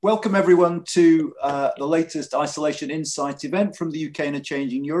Welcome everyone to the latest Isolation Insight event from the UK and a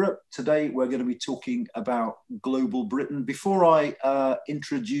Changing Europe. Today we're going to be talking about global Britain. Before I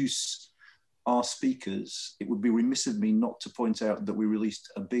introduce our speakers, it would be remiss of me not to point out that we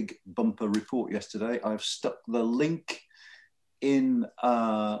released a big bumper report yesterday. I've stuck the link in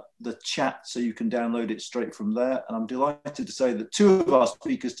the chat so you can download it straight from there. And I'm delighted to say that two of our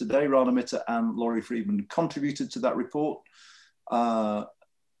speakers today, Rana and Freedman, contributed to that report.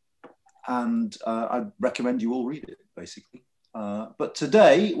 And I'd recommend you all read it, basically. But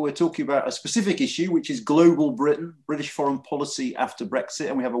today we're talking about a specific issue, which is global Britain, British foreign policy after Brexit.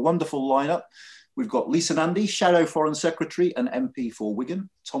 And we have a wonderful lineup. We've got Lisa Nandy, Shadow Foreign Secretary and MP for Wigan,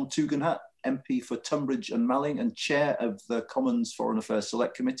 Tom Tugendhat, MP for Tonbridge and Malling and Chair of the Commons Foreign Affairs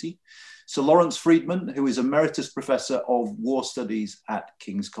Select Committee, Sir Lawrence Freedman, who is Emeritus Professor of War Studies at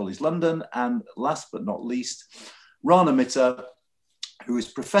King's College London, and last but not least, Rana, who is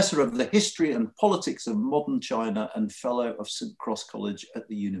Professor of the History and Politics of Modern China and Fellow of St. Cross College at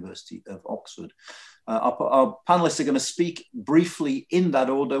the University of Oxford. Our panelists are going to speak briefly in that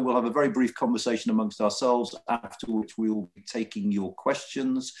order. We'll have a very brief conversation amongst ourselves, after which we will be taking your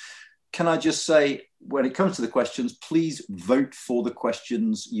questions. Can I just say, when it comes to the questions, please vote for the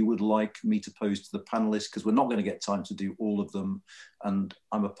questions you would like me to pose to the panelists, because we're not going to get time to do all of them. And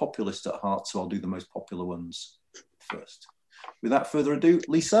I'm a populist at heart, so I'll do the most popular ones first. Without further ado,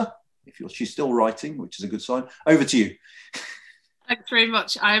 Lisa, she's still writing, which is a good sign. Over to you. Thanks very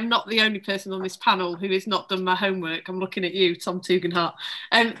much. I am not the only person on this panel who has not done my homework. I'm looking at you, Tom Tugendhat.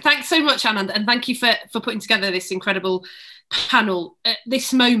 Thanks so much, Anand, and thank you for putting together this incredible panel at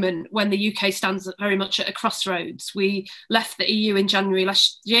this moment when the UK stands very much at a crossroads. We left the EU in January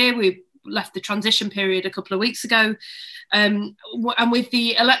last year. We left the transition period a couple of weeks ago. And with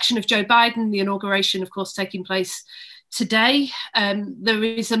the election of Joe Biden, the inauguration, of course, taking place today, there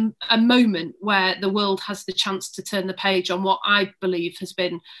is a moment where the world has the chance to turn the page on what I believe has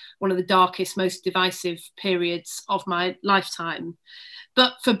been one of the darkest, most divisive periods of my lifetime.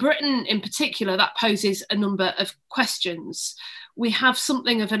 But for Britain in particular, that poses a number of questions. We have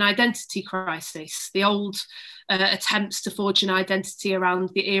something of an identity crisis. The old attempts to forge an identity around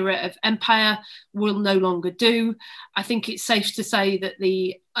the era of empire will no longer do. I think it's safe to say that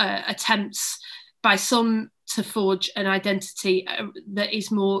the attempts by some to forge an identity that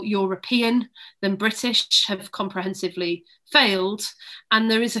is more European than British have comprehensively failed. And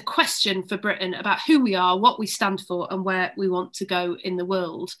there is a question for Britain about who we are, what we stand for, and where we want to go in the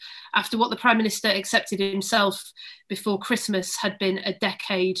world. After what the Prime Minister accepted himself before Christmas had been a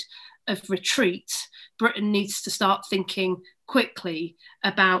decade of retreat, Britain needs to start thinking quickly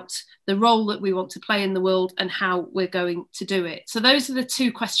about the role that we want to play in the world and how we're going to do it. So those are the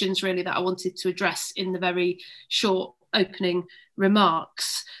two questions really that I wanted to address in the very short opening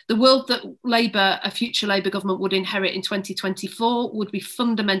remarks. The world that a future Labour government would inherit in 2024 would be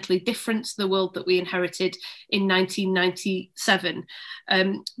fundamentally different to the world that we inherited in 1997.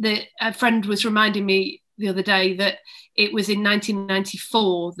 A friend was reminding me the other day that it was in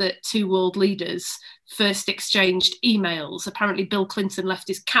 1994 that two world leaders first exchanged emails. Apparently Bill Clinton left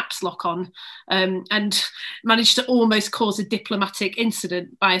his caps lock on and managed to almost cause a diplomatic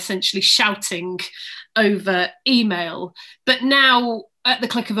incident by essentially shouting over email. But now at the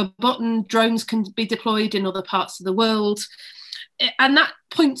click of a button, drones can be deployed in other parts of the world. And that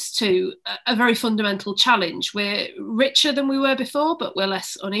points to a very fundamental challenge. We're richer than we were before, but we're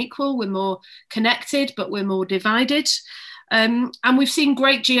less unequal. We're more connected, but we're more divided. And we've seen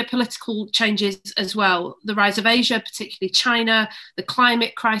great geopolitical changes as well. The rise of Asia, particularly China, the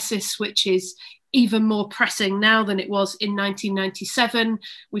climate crisis, which is even more pressing now than it was in 1997.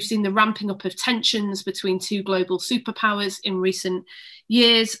 We've seen the ramping up of tensions between two global superpowers in recent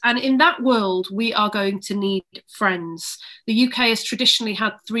years. And in that world, we are going to need friends. The UK has traditionally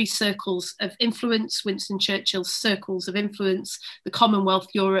had three circles of influence, Winston Churchill's circles of influence, the Commonwealth,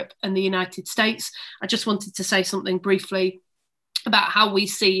 Europe, and the United States. I just wanted to say something briefly about how we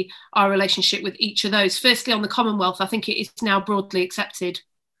see our relationship with each of those. Firstly, on the Commonwealth, I think it is now broadly accepted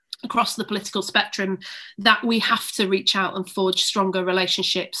across the political spectrum that we have to reach out and forge stronger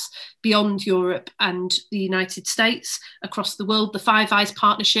relationships beyond Europe and the United States across the world. The Five Eyes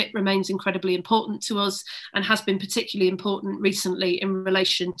partnership remains incredibly important to us and has been particularly important recently in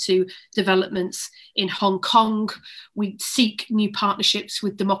relation to developments in Hong Kong. We seek new partnerships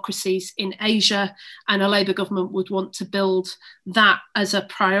with democracies in Asia, and a Labour government would want to build that as a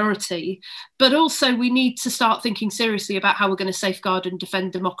priority. But also we need to start thinking seriously about how we're going to safeguard and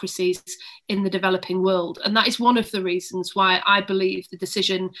defend democracy democracies in the developing world. And that is one of the reasons why I believe the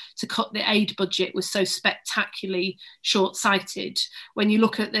decision to cut the aid budget was so spectacularly short-sighted. When you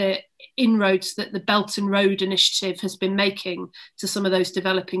look at the inroads that the Belt and Road Initiative has been making to some of those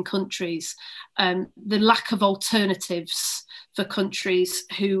developing countries, the lack of alternatives for countries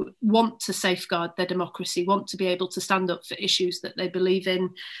who want to safeguard their democracy, want to be able to stand up for issues that they believe in,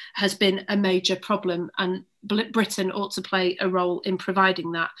 has been a major problem. And Britain ought to play a role in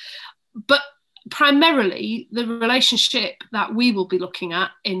providing that. But primarily, the relationship that we will be looking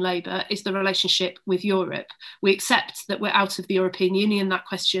at in Labour is the relationship with Europe. We accept that we're out of the European Union. That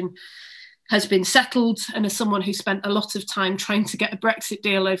question has been settled. And as someone who spent a lot of time trying to get a Brexit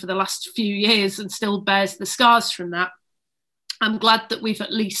deal over the last few years and still bears the scars from that, I'm glad that we've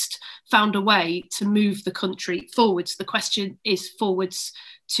at least found a way to move the country forwards. The question is forwards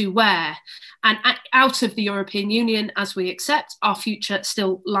to where? And out of the European Union, as we accept, our future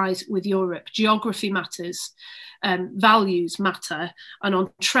still lies with Europe. Geography matters, values matter, and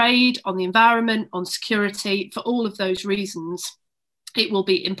on trade, on the environment, on security, for all of those reasons, it will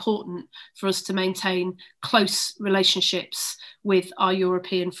be important for us to maintain close relationships with our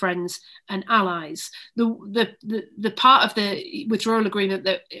European friends and allies. The part of the withdrawal agreement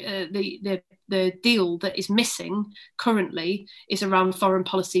that the deal that is missing currently is around foreign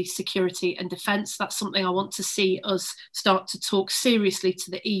policy, security and defence. That's something I want to see us start to talk seriously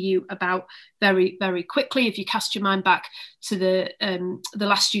to the EU about very, very quickly. If you cast your mind back to the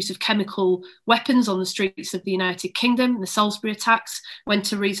last use of chemical weapons on the streets of the United Kingdom, the Salisbury attacks, when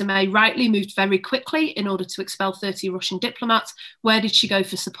Theresa May rightly moved very quickly in order to expel 30 Russian diplomats, where did she go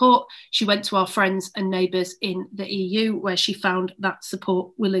for support? She went to our friends and neighbours in the EU, where she found that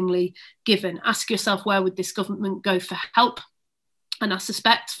support willingly given. Ask yourself, where would this government go for help? And I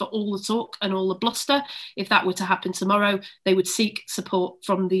suspect, for all the talk and all the bluster, if that were to happen tomorrow, they would seek support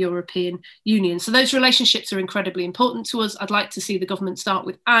from the European Union. So those relationships are incredibly important to us. I'd like to see the government start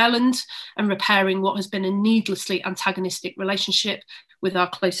with Ireland and repairing what has been a needlessly antagonistic relationship with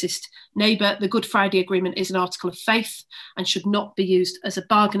our closest neighbour. The Good Friday Agreement is an article of faith and should not be used as a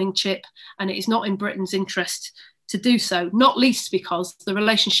bargaining chip. And it is not in Britain's interest to do so, not least because the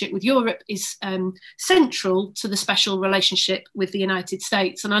relationship with Europe is central to the special relationship with the United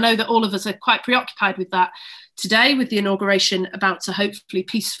States. And I know that all of us are quite preoccupied with that today, with the inauguration about to hopefully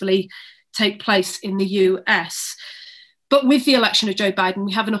peacefully take place in the US. But with the election of Joe Biden,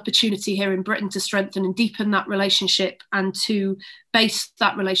 we have an opportunity here in Britain to strengthen and deepen that relationship and to base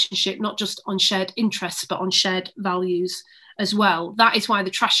that relationship not just on shared interests, but on shared values as well. That is why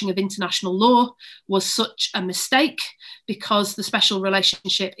the trashing of international law was such a mistake, because the special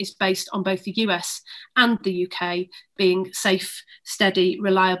relationship is based on both the US and the UK being safe, steady,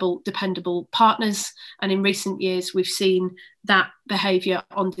 reliable, dependable partners. And in recent years, we've seen that behaviour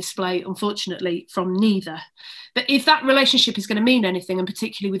on display, unfortunately, from neither. But if that relationship is going to mean anything, and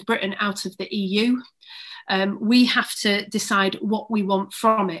particularly with Britain out of the EU, we have to decide what we want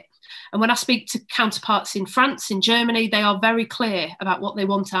from it. And when I speak to counterparts in France, in Germany, they are very clear about what they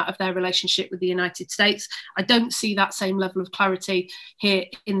want out of their relationship with the United States. I don't see that same level of clarity here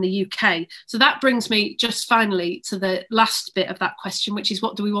in the UK. So that brings me just finally to the last bit of that question, which is,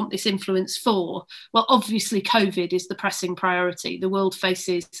 what do we want this influence for? Well, obviously, COVID is the pressing priority. The world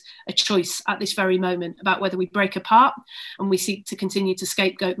faces a choice at this very moment about whether we break apart and we seek to continue to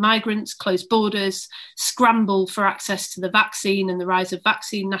scapegoat migrants, close borders, scramble for access to the vaccine and the rise of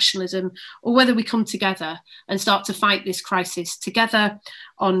vaccine nationalism, or whether we come together and start to fight this crisis together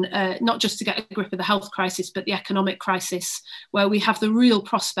on not just to get a grip of the health crisis, but the economic crisis, where we have the real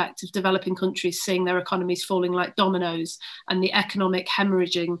prospect of developing countries seeing their economies falling like dominoes and the economic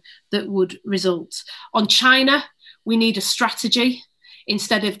hemorrhaging that would result. On China, we need a strategy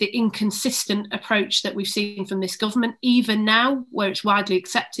instead of the inconsistent approach that we've seen from this government, even now, where it's widely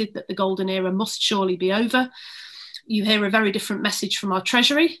accepted that the golden era must surely be over. You hear a very different message from our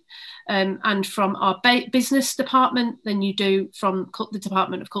Treasury and from our business department than you do from the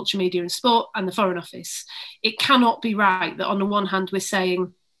Department of Culture, Media and Sport and the Foreign Office. It cannot be right that on the one hand, we're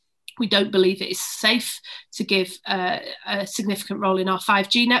saying we don't believe it is safe to give a significant role in our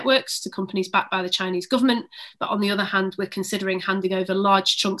 5G networks to companies backed by the Chinese government. But on the other hand, we're considering handing over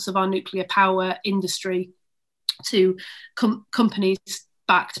large chunks of our nuclear power industry to companies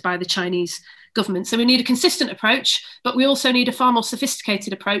backed by the Chinese government. So we need a consistent approach, but we also need a far more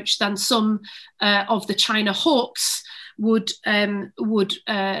sophisticated approach than some of the China hawks would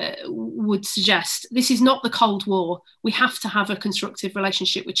suggest. This is not the Cold War. We have to have a constructive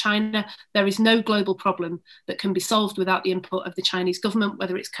relationship with China. There is no global problem that can be solved without the input of the Chinese government,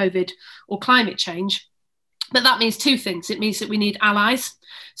 whether it's COVID or climate change. But that means two things. It means that we need allies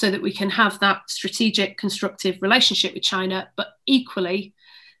so that we can have that strategic, constructive relationship with China, but equally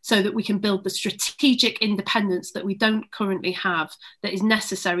so that we can build the strategic independence that we don't currently have, that is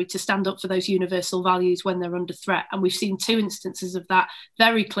necessary to stand up for those universal values when they're under threat. And we've seen two instances of that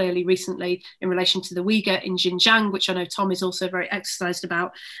very clearly recently in relation to the Uyghur in Xinjiang, which I know Tom is also very exercised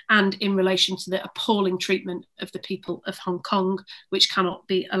about, and in relation to the appalling treatment of the people of Hong Kong, which cannot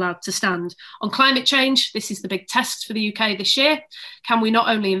be allowed to stand. On climate change, this is the big test for the UK this year. Can we not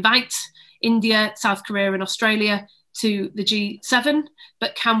only invite India, South Korea and Australia to the G7,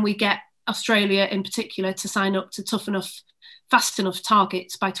 but can we get Australia in particular to sign up to tough enough, fast enough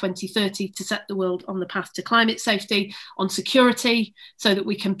targets by 2030 to set the world on the path to climate safety, on security, so that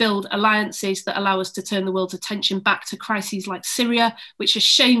we can build alliances that allow us to turn the world's attention back to crises like Syria, which has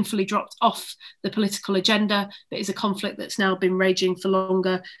shamefully dropped off the political agenda, but is a conflict that's now been raging for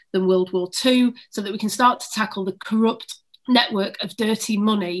longer than World War II, so that we can start to tackle the corrupt network of dirty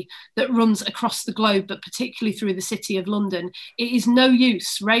money that runs across the globe, but particularly through the city of London. It is no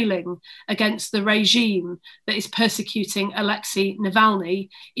use railing against the regime that is persecuting Alexei Navalny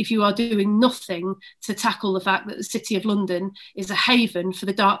if you are doing nothing to tackle the fact that the city of London is a haven for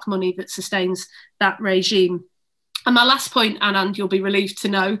the dark money that sustains that regime. And my last point, Anand, you'll be relieved to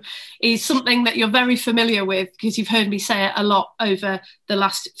know, is something that you're very familiar with because you've heard me say it a lot over the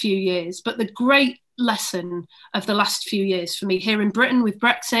last few years. But the great lesson of the last few years for me here in Britain with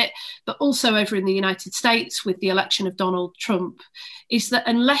Brexit, but also over in the United States with the election of Donald Trump, is that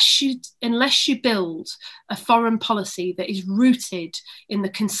unless you build a foreign policy that is rooted in the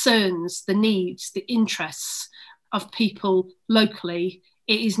concerns, the needs, the interests of people locally,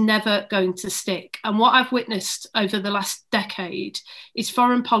 it is never going to stick. And what I've witnessed over the last decade is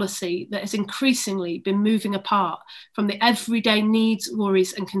foreign policy that has increasingly been moving apart from the everyday needs,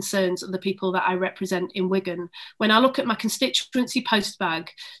 worries and concerns of the people that I represent in Wigan. When I look at my constituency postbag,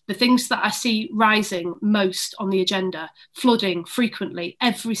 the things that I see rising most on the agenda, flooding frequently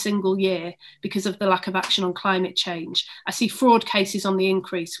every single year because of the lack of action on climate change. I see fraud cases on the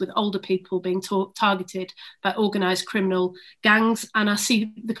increase with older people being targeted by organised criminal gangs, and I see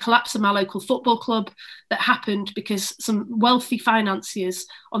the collapse of my local football club that happened because some wealthy financiers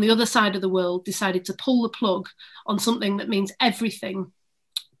on the other side of the world decided to pull the plug on something that means everything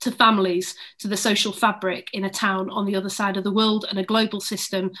to families, to the social fabric in a town on the other side of the world, and a global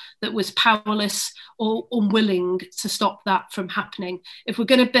system that was powerless or unwilling to stop that from happening. If we're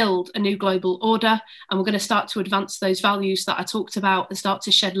going to build a new global order and we're going to start to advance those values that I talked about and start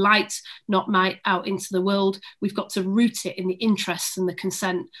to shed light, not might, out into the world, we've got to root it in the interests and the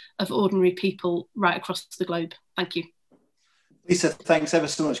consent of ordinary people right across the globe. Thank you. Lisa, thanks ever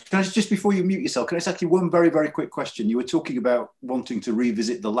so much. Can I just before you mute yourself, can I ask you one very, very quick question? You were talking about wanting to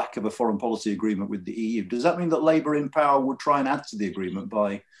revisit the lack of a foreign policy agreement with the EU. Does that mean that Labour in power would try and add to the agreement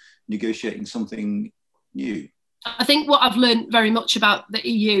by negotiating something new? I think what I've learned very much about the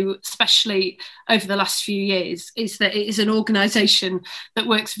EU, especially over the last few years, is that it is an organisation that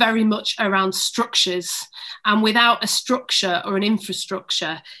works very much around structures. And without a structure or an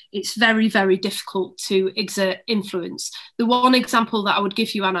infrastructure, it's very, very difficult to exert influence. The one example that I would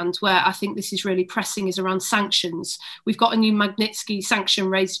give you, Anand, where I think this is really pressing is around sanctions. We've got a new Magnitsky sanction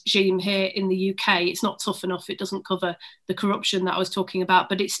regime here in the UK. It's not tough enough. It doesn't cover the corruption that I was talking about,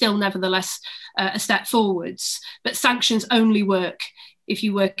 but it's still nevertheless a step forwards. But sanctions only work if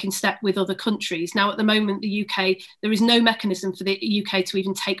you work in step with other countries. Now, at the moment, the UK, there is no mechanism for the UK to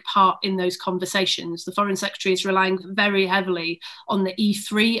even take part in those conversations. The Foreign Secretary is relying very heavily on the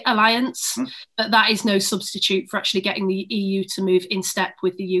E3 alliance, but that is no substitute for actually getting the EU to move in step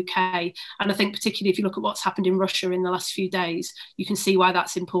with the UK. And I think particularly if you look at what's happened in Russia in the last few days, you can see why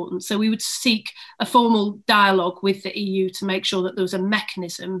that's important. So we would seek a formal dialogue with the EU to make sure that there was a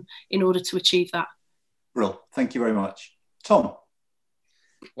mechanism in order to achieve that. Brill, thank you very much. Tom.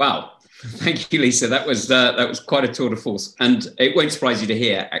 Wow, thank you, Lisa. That was quite a tour de force, and it won't surprise you to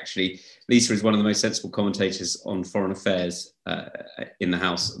hear. Actually, Lisa is one of the most sensible commentators on foreign affairs in the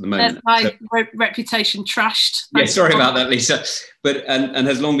House at the moment. My reputation trashed. Yeah, sorry about that, Lisa. But and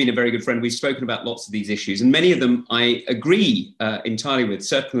has long been a very good friend. We've spoken about lots of these issues, and many of them I agree entirely with.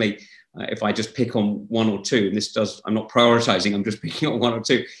 Certainly, if I just pick on one or two, and I'm not prioritising. I'm just picking on one or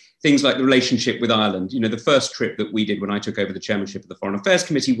two. Things like the relationship with Ireland. You know, the first trip that we did when I took over the chairmanship of the Foreign Affairs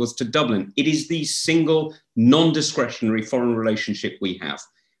Committee was to Dublin. It is the single non-discretionary foreign relationship we have.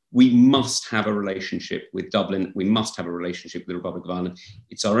 We must have a relationship with Dublin. We must have a relationship with the Republic of Ireland.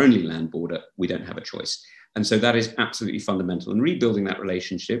 It's our only land border. We don't have a choice. And so that is absolutely fundamental. And rebuilding that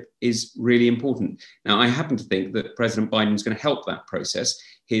relationship is really important. Now, I happen to think that President Biden is going to help that process.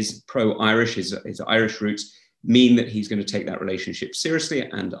 His pro-Irish, his Irish roots mean that he's going to take that relationship seriously.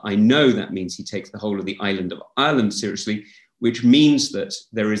 And I know that means he takes the whole of the island of Ireland seriously, which means that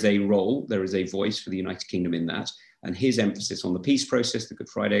there is a role, there is a voice for the United Kingdom in that. And his emphasis on the peace process, the Good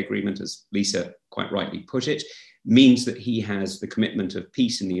Friday Agreement, as Lisa quite rightly put it, means that he has the commitment of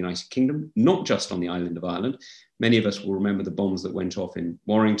peace in the United Kingdom, not just on the island of Ireland. Many of us will remember the bombs that went off in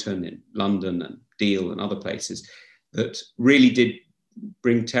Warrington, in London and Deal and other places that really did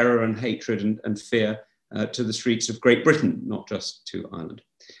bring terror and hatred and fear to the streets of Great Britain, not just to Ireland.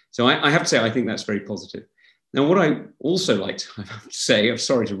 So I have to say, I think that's very positive. Now, what I also liked, I have to say, I'm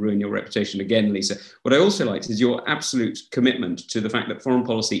sorry to ruin your reputation again, Lisa. What I also liked is your absolute commitment to the fact that foreign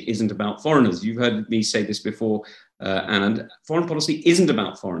policy isn't about foreigners. You've heard me say this before, Anand. Foreign policy isn't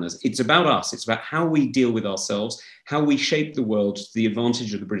about foreigners. It's about us. It's about how we deal with ourselves, how we shape the world to the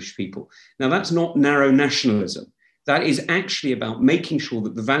advantage of the British people. Now, that's not narrow nationalism. That is actually about making sure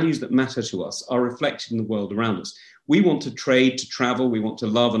that the values that matter to us are reflected in the world around us. We want to trade, to travel, we want to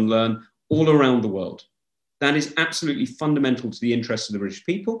love and learn all around the world. That is absolutely fundamental to the interests of the British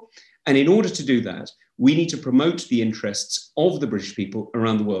people. And in order to do that, we need to promote the interests of the British people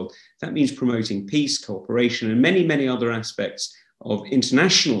around the world. That means promoting peace, cooperation, and many, many other aspects of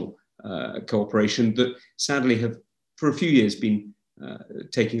international cooperation that sadly have, for a few years, been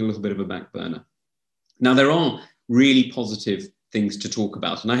taking a little bit of a back burner. Now, there are really positive things to talk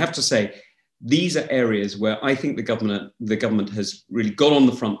about. And I have to say, these are areas where I think the government has really got on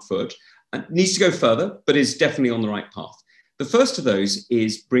the front foot. It needs to go further, but is definitely on the right path. The first of those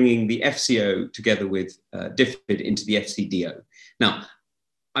is bringing the FCO together with DFID into the FCDO. Now,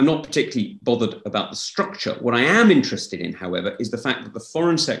 I'm not particularly bothered about the structure. What I am interested in, however, is the fact that the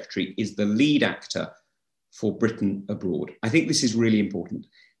Foreign Secretary is the lead actor for Britain abroad. I think this is really important.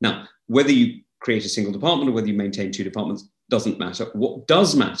 Now, whether you create a single department or whether you maintain two departments doesn't matter. What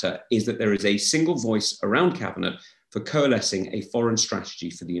does matter is that there is a single voice around Cabinet for coalescing a foreign strategy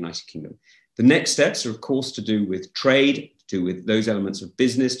for the United Kingdom. The next steps are, of course, to do with trade, to do with those elements of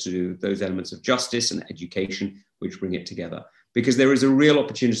business, to do with those elements of justice and education, which bring it together. Because there is a real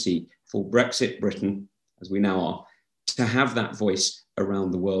opportunity for Brexit Britain, as we now are, to have that voice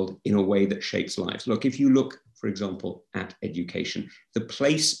around the world in a way that shapes lives. Look, if you look, for example, at education, the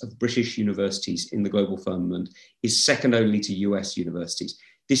place of British universities in the global firmament is second only to US universities.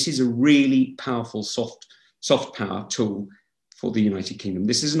 This is a really powerful soft power tool for the United Kingdom.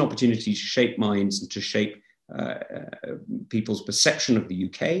 This is an opportunity to shape minds and to shape people's perception of the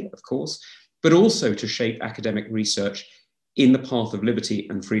UK, of course, but also to shape academic research in the path of liberty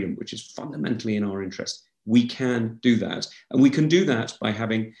and freedom, which is fundamentally in our interest. We can do that. And we can do that by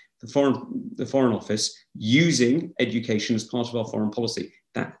having the Foreign Office using education as part of our foreign policy.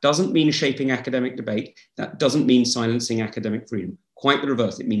 That doesn't mean shaping academic debate. That doesn't mean silencing academic freedom. Quite the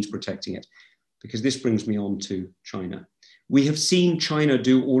reverse, it means protecting it. Because this brings me on to China. We have seen China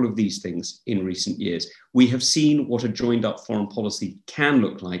do all of these things in recent years. We have seen what a joined up foreign policy can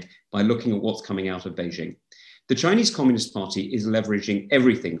look like by looking at what's coming out of Beijing. The Chinese Communist Party is leveraging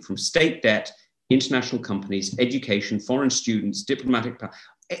everything from state debt, international companies, education, foreign students, diplomatic power.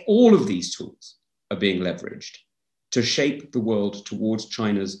 All of these tools are being leveraged to shape the world towards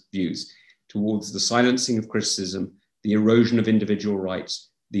China's views, towards the silencing of criticism, the erosion of individual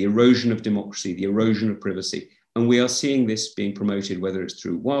rights, the erosion of democracy, the erosion of privacy. And we are seeing this being promoted, whether it's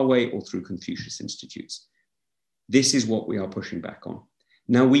through Huawei or through Confucius Institutes. This is what we are pushing back on.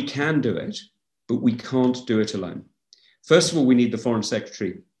 Now, we can do it, but we can't do it alone. First of all, we need the Foreign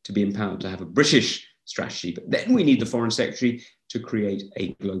Secretary to be empowered to have a British strategy, but then we need the Foreign Secretary to create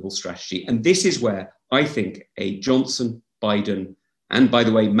a global strategy. And this is where I think a Johnson, Biden, and by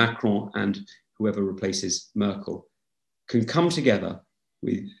the way, Macron and whoever replaces Merkel can come together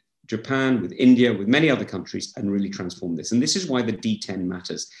with Japan, with India, with many other countries and really transform this. And this is why the D10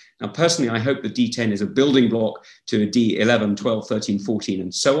 matters. Now, personally, I hope the D10 is a building block to a D11, 12, 13, 14,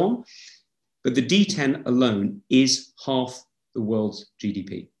 and so on. But the D10 alone is half the world's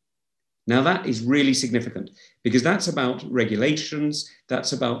GDP. Now, that is really significant because that's about regulations,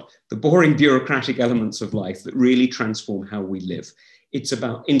 that's about the boring bureaucratic elements of life that really transform how we live. It's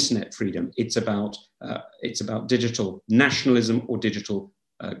about internet freedom. It's about digital nationalism or digital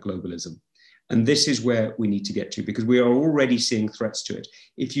globalism. And this is where we need to get to because we are already seeing threats to it.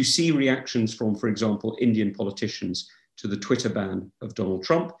 If you see reactions from, for example, Indian politicians to the Twitter ban of Donald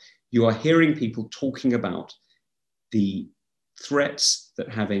Trump, you are hearing people talking about the threats that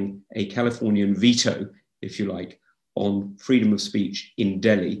having a Californian veto, if you like, on freedom of speech in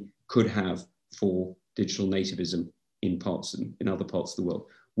Delhi could have for digital nativism in other parts of the world.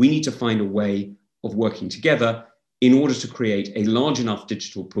 We need to find a way of working together in order to create a large enough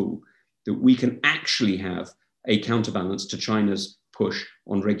digital pool that we can actually have a counterbalance to China's push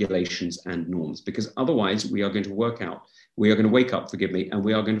on regulations and norms, because otherwise we are going to wake up, and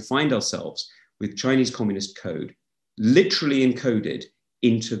we are going to find ourselves with Chinese Communist code literally encoded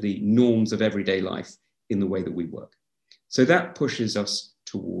into the norms of everyday life in the way that we work. So that pushes us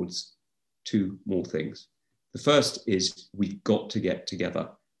towards two more things. The first is we've got to get together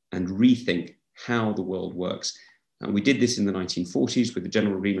and rethink how the world works. And we did this in the 1940s with the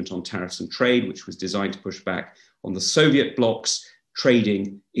General Agreement on Tariffs and Trade, which was designed to push back on the Soviet bloc's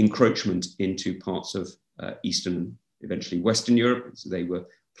trading encroachment into parts of Eastern and eventually Western Europe, as they were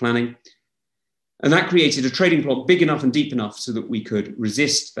planning. And that created a trading bloc big enough and deep enough so that we could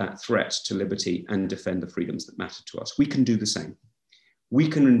resist that threat to liberty and defend the freedoms that matter to us. We can do the same. We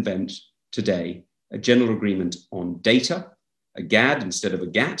can invent today a general agreement on data, a GAD instead of a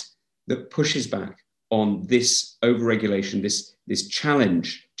GATT, that pushes back on this overregulation, this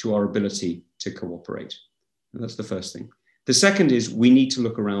challenge to our ability to cooperate. And that's the first thing. The second is we need to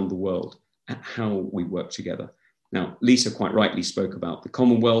look around the world at how we work together. Now, Lisa quite rightly spoke about the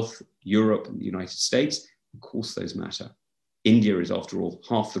Commonwealth, Europe, and the United States. Of course, those matter. India is, after all,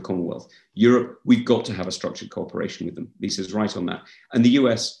 half the Commonwealth. Europe, we've got to have a structured cooperation with them. Lisa's right on that. And the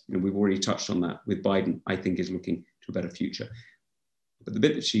US, we've already touched on that with Biden, I think is looking to a better future. But the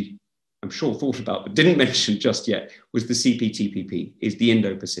bit that she, I'm sure, thought about but didn't mention just yet was the CPTPP, is the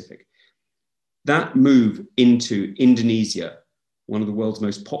Indo-Pacific. That move into Indonesia, one of the world's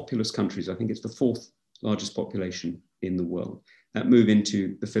most populous countries, I think it's the fourth largest population in the world, that move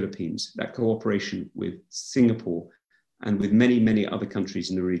into the Philippines, that cooperation with Singapore and with many, many other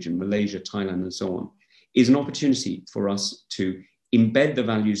countries in the region, Malaysia, Thailand, and so on, is an opportunity for us to embed the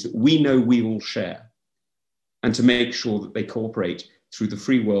values that we know we all share and to make sure that they cooperate through the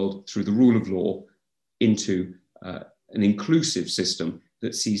free world, through the rule of law, into an inclusive system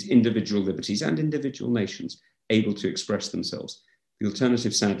that sees individual liberties and individual nations able to express themselves. The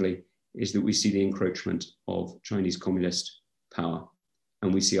alternative, sadly, is that we see the encroachment of Chinese communist power,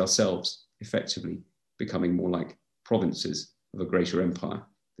 and we see ourselves effectively becoming more like provinces of a greater empire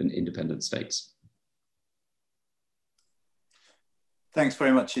than independent states. Thanks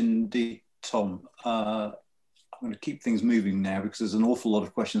very much indeed, Tom. I'm going to keep things moving now because there's an awful lot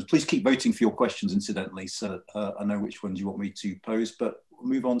of questions. Please keep voting for your questions, incidentally, so I know which ones you want me to pose, but we'll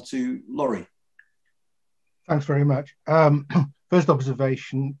move on to Laurie. Thanks very much. First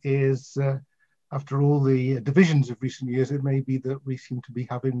observation is, after all the divisions of recent years, it may be that we seem to be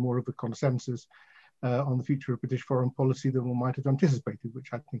having more of a consensus on the future of British foreign policy than one might have anticipated, which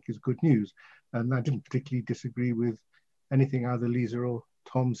I think is good news. And I didn't particularly disagree with anything either Lisa or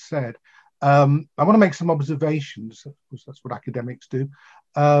Tom said. I want to make some observations, because that's what academics do,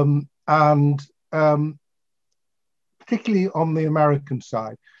 and particularly on the American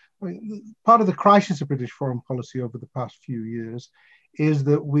side. I mean, part of the crisis of British foreign policy over the past few years is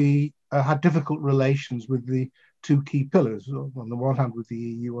that we had difficult relations with the two key pillars, on the one hand with the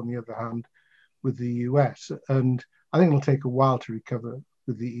EU, on the other hand with the US. And I think it'll take a while to recover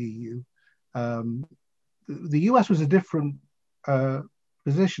with the EU. The US was a different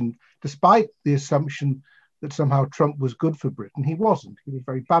position, despite the assumption that somehow Trump was good for Britain. He wasn't. He was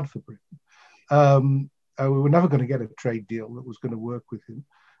very bad for Britain. We were never going to get a trade deal that was going to work with him.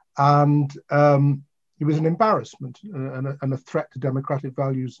 And it was an embarrassment and a threat to democratic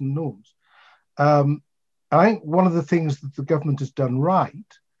values and norms. I think one of the things that the government has done right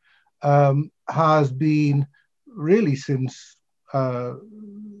has been really, since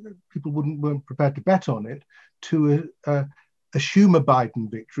people weren't prepared to bet on it, to assume a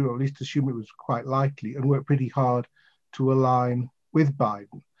Biden victory, or at least assume it was quite likely, and work pretty hard to align with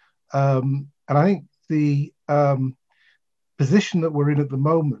Biden. And I think the position that we're in at the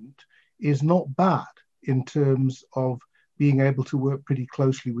moment is not bad in terms of being able to work pretty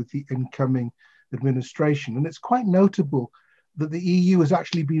closely with the incoming administration. And it's quite notable that the EU has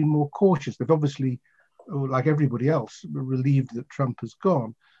actually been more cautious. They've obviously, like everybody else, relieved that Trump has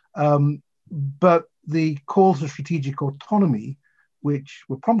gone. But the calls for strategic autonomy, which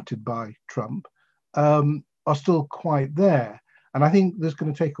were prompted by Trump, are still quite there. And I think there's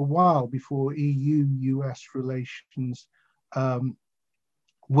going to take a while before EU-US relations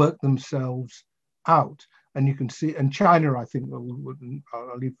work themselves out. And you can see, and China, I think,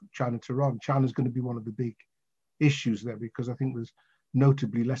 I'll leave China to Ron. China's going to be one of the big issues there, because I think there's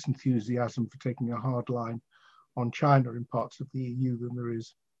notably less enthusiasm for taking a hard line on China in parts of the EU than there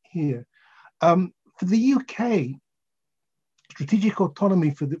is here. For the UK, strategic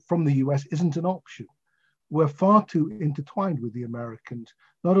autonomy from the US isn't an option. we're far too intertwined with the Americans,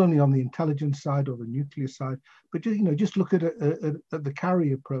 not only on the intelligence side or the nuclear side, but just look at the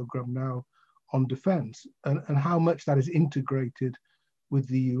carrier program now on defense and how much that is integrated with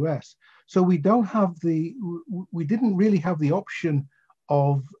the US. So we didn't really have the option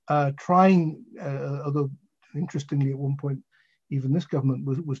of trying, although interestingly at one point, even this government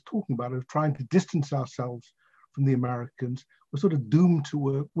was talking about, of trying to distance ourselves from the Americans. We're sort of doomed to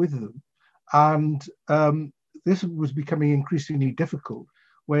work with them. And this was becoming increasingly difficult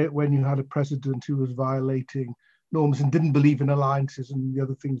when you had a president who was violating norms and didn't believe in alliances and the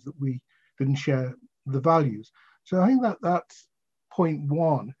other things that we didn't share the values. So I think that's point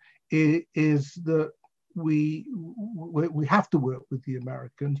one, is that we have to work with the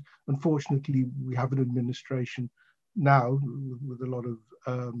Americans. Unfortunately, we have an administration now with a lot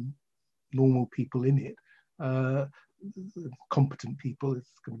of normal people in it, competent people.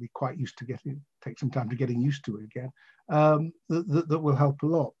 It's going to be quite used to take some time to getting used to it again. That will help a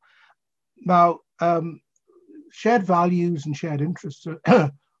lot. Now, shared values and shared interests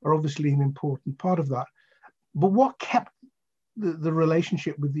are obviously an important part of that. But what kept the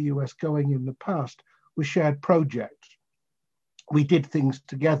relationship with the US going in the past was shared projects. We did things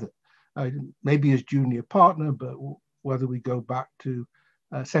together, maybe as junior partner, but whether we go back to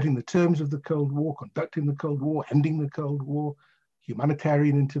setting the terms of the Cold War, conducting the Cold War, ending the Cold War,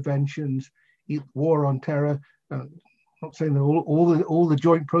 humanitarian interventions, war on terror. Not saying that all the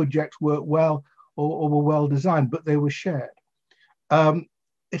joint projects worked well or were well designed, but they were shared.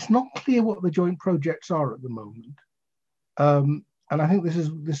 It's not clear what the joint projects are at the moment, and I think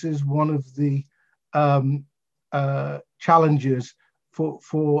this is one of the challenges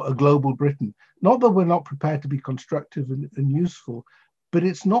for a global Britain. Not that we're not prepared to be constructive and useful, but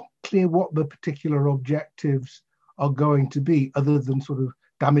it's not clear what the particular objectives are going to be, other than sort of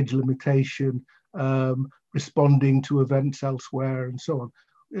damage limitation, responding to events elsewhere, and so on.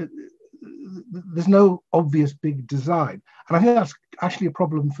 There's no obvious big design. And I think that's actually a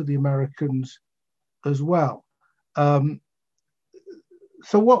problem for the Americans as well. So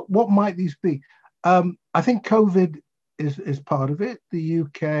what might these be? I think COVID is part of it. The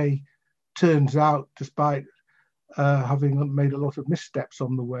UK turns out, despite having made a lot of missteps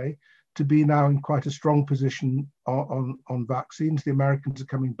on the way, to be now in quite a strong position on vaccines. The Americans are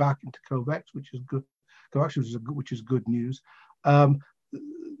coming back into COVAX, which is good. Which is good news.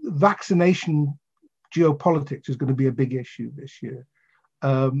 Vaccination geopolitics is going to be a big issue this year,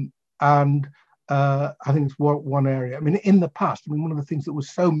 and I think it's one area. I mean, in the past, one of the things that was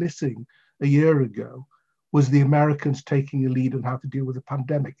so missing a year ago was the Americans taking a lead on how to deal with a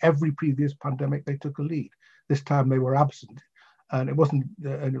pandemic. Every previous pandemic, they took a lead. This time, they were absent, and it wasn't.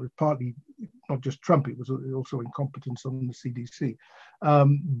 And it was partly not just Trump; it was also incompetence on the CDC.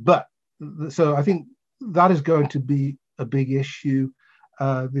 So I think that is going to be a big issue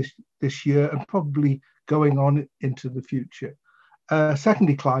this year, and probably going on into the future.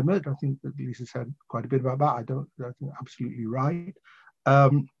 Secondly, climate. I think that Lisa said quite a bit about that. I think absolutely right.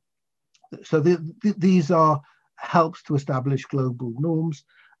 So these are helps to establish global norms,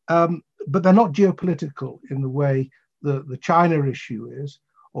 but they're not geopolitical in the way the China issue is,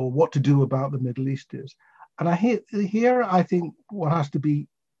 or what to do about the Middle East is. And here I think one has to be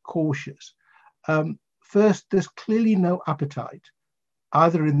cautious. First, there's clearly no appetite,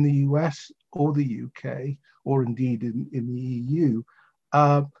 either in the US or the UK, or indeed in the EU,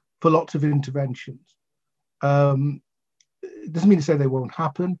 for lots of interventions. It doesn't mean to say they won't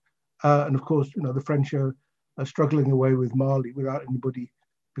happen. And of course, the French are struggling away with Mali without anybody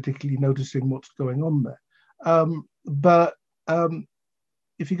particularly noticing what's going on there. But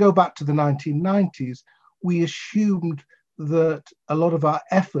if you go back to the 1990s, we assumed that a lot of our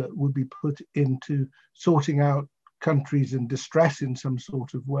effort would be put into sorting out countries in distress in some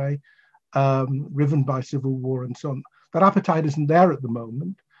sort of way, riven by civil war and so on. That appetite isn't there at the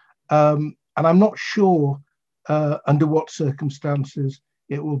moment. And I'm not sure under what circumstances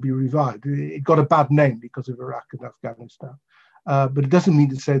it will be revived. It got a bad name because of Iraq and Afghanistan. But it doesn't mean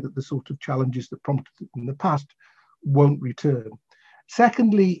to say that the sort of challenges that prompted it in the past won't return.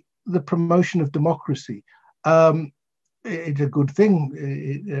 Secondly, the promotion of democracy. It's a good thing.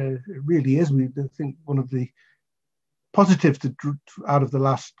 It really is. We think one of the positives out of the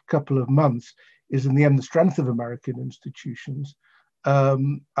last couple of months is, in the end, the strength of American institutions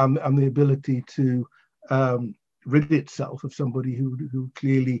and the ability to rid itself of somebody who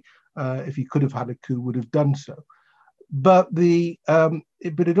clearly, if he could have had a coup, would have done so. But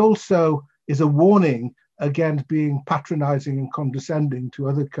it also is a warning against being patronizing and condescending to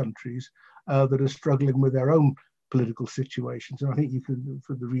other countries that are struggling with their own political situations. And I think you can,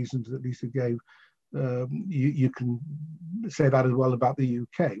 for the reasons that Lisa gave, You can say that as well about the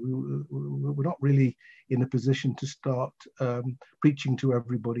UK. We're not really in a position to start preaching to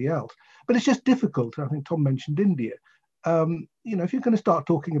everybody else. But it's just difficult. I think Tom mentioned India. If you're going to start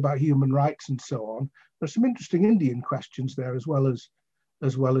talking about human rights and so on, there's some interesting Indian questions there as well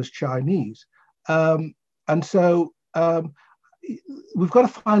as Chinese. And so we've got to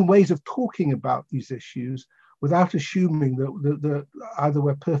find ways of talking about these issues without assuming that either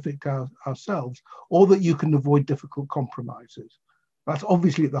we're perfect ourselves or that you can avoid difficult compromises. That's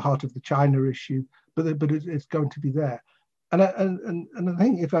obviously at the heart of the China issue, but it's going to be there. And I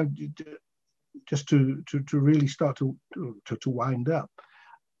think if I just to really start to wind up,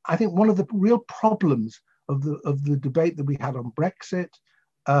 I think one of the real problems of the debate that we had on Brexit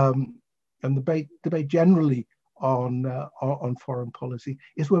and the debate generally on foreign policy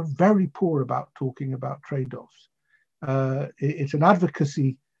is we're very poor about talking about trade-offs. It's an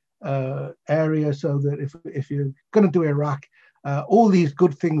advocacy area, so that if you're going to do Iraq, all these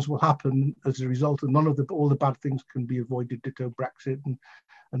good things will happen as a result, and all the bad things can be avoided, ditto Brexit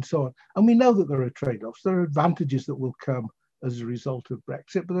and so on. And we know that there are trade-offs. There are advantages that will come as a result of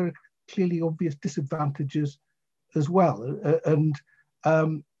Brexit, but there are clearly obvious disadvantages as well. And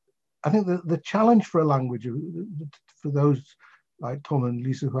I think the challenge for a language, for those like Tom and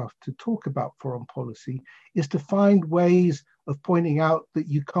Lisa who have to talk about foreign policy, is to find ways of pointing out that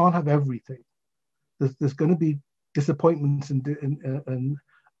you can't have everything. There's going to be disappointments and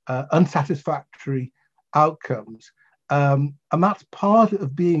unsatisfactory outcomes. And that's part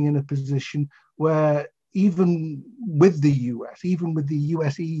of being in a position where even with the US, even with the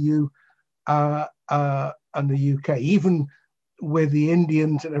US, EU, and the UK, even with the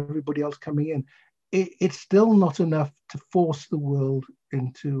Indians and everybody else coming in, it's still not enough to force the world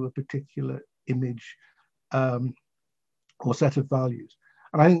into a particular image or set of values.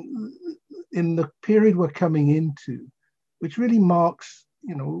 And I think in the period we're coming into, which really marks,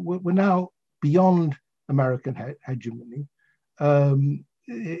 we're now beyond American hegemony.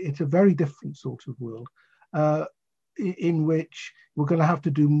 It's a very different sort of world in which we're going to have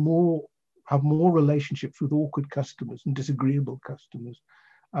to have more relationships with awkward customers and disagreeable customers.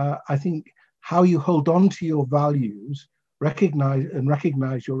 I think how you hold on to your values,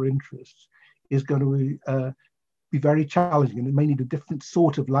 recognize your interests, is going to be very challenging, and it may need a different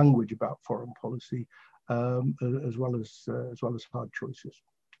sort of language about foreign policy, as well as hard choices.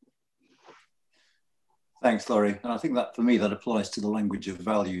 Thanks, Laurie. And I think that for me, that applies to the language of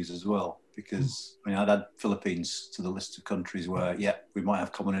values as well, because I'd add Philippines to the list of countries where, we might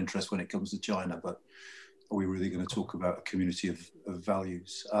have common interests when it comes to China, but are we really going to talk about a community of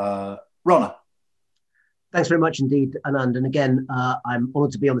values? Rana. Thanks very much indeed, Anand. And again, I'm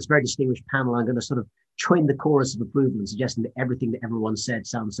honoured to be on this very distinguished panel. I'm going to sort of join the chorus of approval and suggesting that everything that everyone said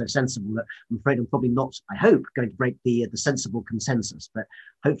sounds so sensible that I'm afraid I'm probably not, I hope, going to break the sensible consensus, but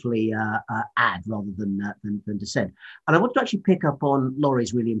hopefully add rather than dissent. And I want to actually pick up on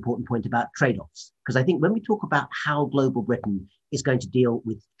Laurie's really important point about trade-offs, because I think when we talk about how global Britain is going to deal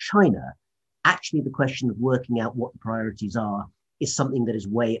with China, actually the question of working out what the priorities are is something that is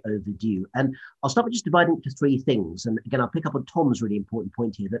way overdue. And I'll start by just dividing it into three things. And again, I'll pick up on Tom's really important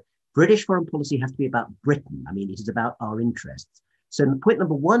point here, that British foreign policy has to be about Britain. I mean, it is about our interests. So point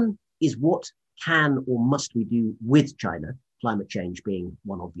number one is, what can or must we do with China? Climate change being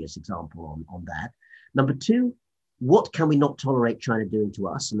one obvious example on that. Number two, what can we not tolerate China doing to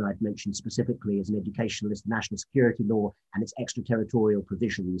us? And I've mentioned specifically as an educationalist, national security law and its extraterritorial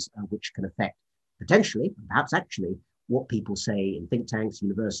provisions, which can affect potentially, perhaps actually, what people say in think tanks,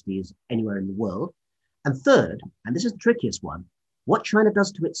 universities, anywhere in the world. And third, and this is the trickiest one, what China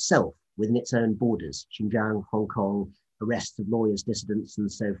does to itself within its own borders, Xinjiang, Hong Kong, arrests of lawyers, dissidents,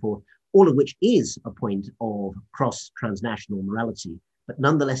 and so forth, all of which is a point of cross-transnational morality, but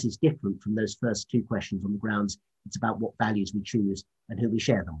nonetheless is different from those first two questions on the grounds it's about what values we choose and who we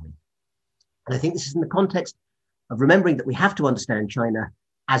share them with. And I think this is in the context of remembering that we have to understand China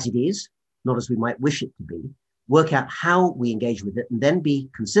as it is, not as we might wish it to be, work out how we engage with it, and then be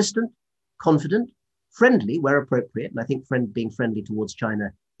consistent, confident, friendly where appropriate. And I think being friendly towards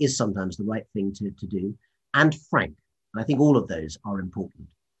China is sometimes the right thing to do, and frank. And I think all of those are important.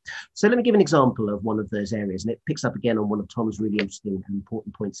 So let me give an example of one of those areas, and it picks up again on one of Tom's really interesting and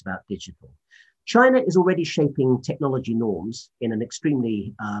important points about digital. China is already shaping technology norms in an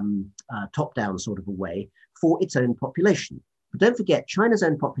extremely top-down sort of a way for its own population. But don't forget, China's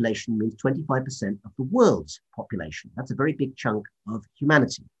own population means 25% of the world's population. That's a very big chunk of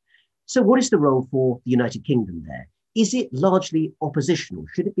humanity. So what is the role for the United Kingdom there? Is it largely oppositional?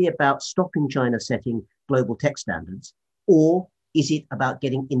 Should it be about stopping China setting global tech standards? Or Is it about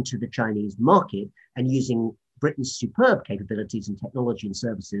getting into the Chinese market and using Britain's superb capabilities and technology and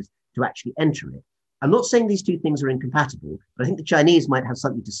services to actually enter it? I'm not saying these two things are incompatible, but I think the Chinese might have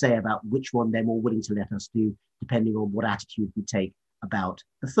something to say about which one they're more willing to let us do, depending on what attitude we take about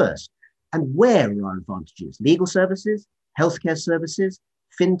the first. And where are our advantages? Legal services, healthcare services,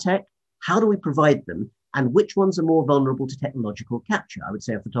 fintech, how do we provide them? And which ones are more vulnerable to technological capture? I would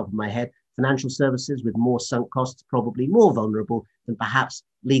say off the top of my head, financial services with more sunk costs, probably more vulnerable than perhaps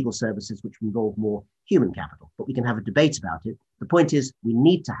legal services, which involve more human capital. But we can have a debate about it. The point is, we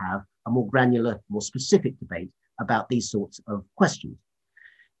need to have a more granular, more specific debate about these sorts of questions.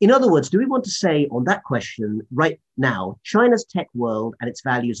 In other words, do we want to say on that question right now, China's tech world and its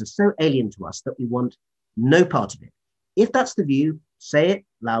values are so alien to us that we want no part of it? If that's the view, say it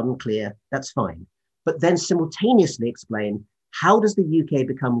loud and clear, that's fine. But then simultaneously explain, how does the UK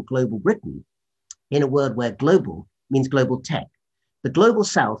become global Britain in a world where global means global tech? The global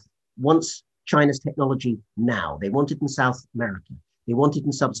South wants China's technology now. They want it in South America. They want it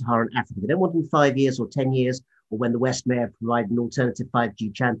in sub-Saharan Africa. They don't want it in 5 years or 10 years, or when the West may have provided an alternative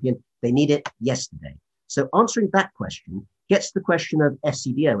 5G champion. They need it yesterday. So answering that question gets to the question of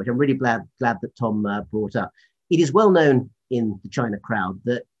FCDO, which I'm really glad that Tom brought up. It is well known in the China crowd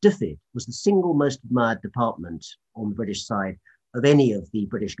that DFID was the single most admired department on the British side of any of the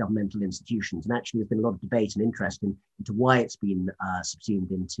British governmental institutions. And actually, there's been a lot of debate and interest into why it's been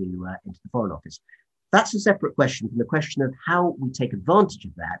subsumed into the Foreign Office. That's a separate question from the question of how we take advantage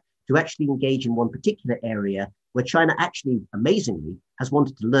of that to actually engage in one particular area where China actually, amazingly, has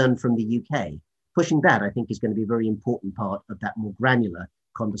wanted to learn from the UK. Pushing that, I think, is going to be a very important part of that more granular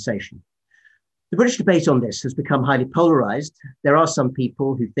conversation. The British debate on this has become highly polarized. There are some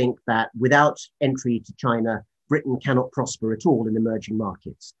people who think that without entry to China, Britain cannot prosper at all in emerging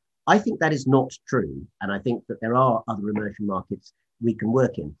markets. I think that is not true. And I think that there are other emerging markets we can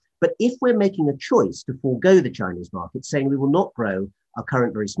work in. But if we're making a choice to forego the Chinese market, saying we will not grow our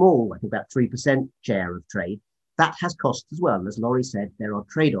current very small, I think about 3% share of trade, that has costs as well. And as Laurie said, there are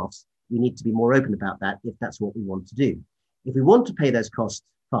trade-offs. We need to be more open about that if that's what we want to do. If we want to pay those costs,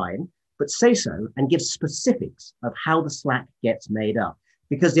 fine, but say so and give specifics of how the slack gets made up.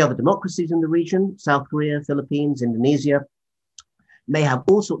 Because the other democracies in the region, South Korea, Philippines, Indonesia, may have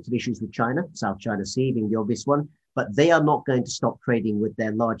all sorts of issues with China, South China Sea being the obvious one, but they are not going to stop trading with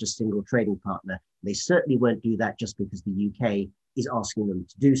their largest single trading partner. They certainly won't do that just because the UK is asking them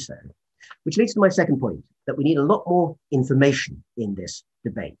to do so. Which leads to my second point, that we need a lot more information in this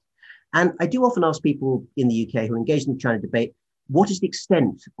debate. And I do often ask people in the UK who are engaged in the China debate, what is the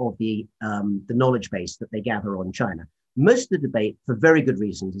extent of the knowledge base that they gather on China? Most of the debate, for very good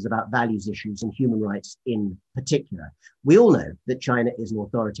reasons, is about values issues and human rights in particular. We all know that China is an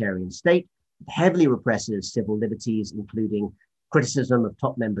authoritarian state, heavily represses civil liberties, including criticism of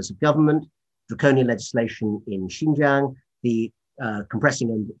top members of government, draconian legislation in Xinjiang, the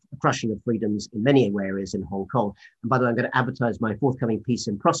compressing and crushing of freedoms in many areas in Hong Kong. And by the way, I'm going to advertise my forthcoming piece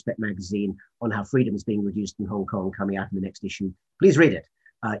in Prospect magazine on how freedom is being reduced in Hong Kong, coming out in the next issue. Please read it,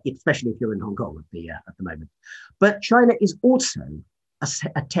 especially if you're in Hong Kong at the moment. But China is also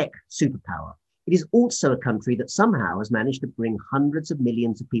a tech superpower. It is also a country that somehow has managed to bring hundreds of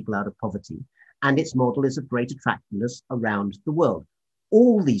millions of people out of poverty, and its model is of great attractiveness around the world.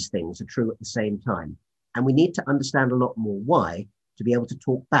 All these things are true at the same time. And we need to understand a lot more why to be able to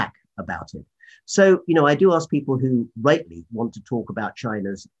talk back about it. So, I do ask people who rightly want to talk about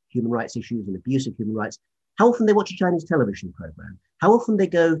China's human rights issues and abuse of human rights, how often they watch a Chinese television program, how often they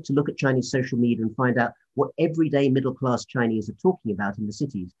go to look at Chinese social media and find out what everyday middle-class Chinese are talking about in the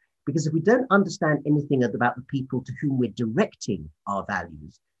cities. Because if we don't understand anything about the people to whom we're directing our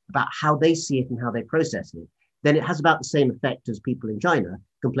values, about how they see it and how they process it, then it has about the same effect as people in China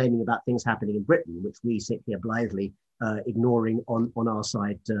complaining about things happening in Britain, which we sit here blithely ignoring on our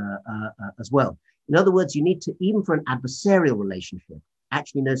side as well. In other words, you need to, even for an adversarial relationship,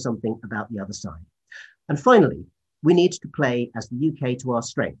 actually know something about the other side. And finally, we need to play as the UK to our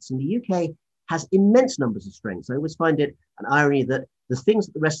strengths. And the UK has immense numbers of strengths. I always find it an irony that the things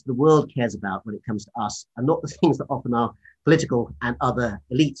that the rest of the world cares about when it comes to us are not the things that often our political and other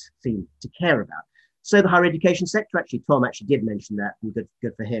elites seem to care about. So the higher education sector, Tom did mention that, and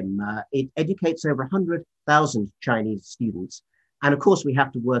good for him. It educates over 100,000 Chinese students. And of course, we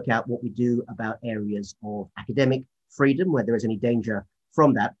have to work out what we do about areas of academic freedom, where there is any danger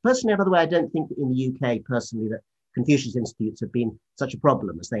from that. Personally, by the way, I don't think that in the UK, personally, that Confucius Institutes have been such a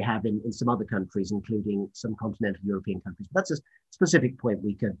problem as they have in some other countries, including some continental European countries. But that's a specific point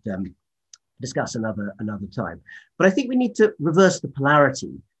we could discuss another time. But I think we need to reverse the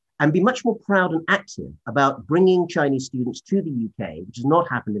polarity and be much more proud and active about bringing Chinese students to the UK, which has not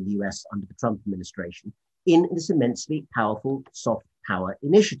happened in the US under the Trump administration, in this immensely powerful soft power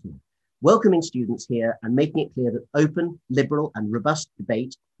initiative, welcoming students here and making it clear that open, liberal, and robust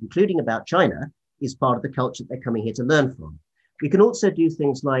debate, including about China, is part of the culture that they're coming here to learn from. We can also do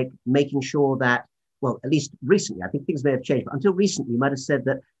things like making sure that, well, at least recently, I think things may have changed, but until recently, you might have said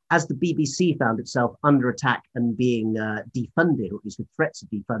that as the BBC found itself under attack and being defunded, or at least with threats of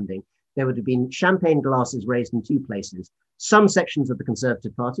defunding, there would have been champagne glasses raised in two places, some sections of the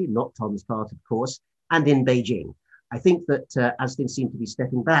Conservative Party, not Tom's party, of course, and in Beijing. I think that as things seem to be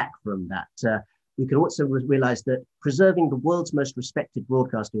stepping back from that, we can also realize that preserving the world's most respected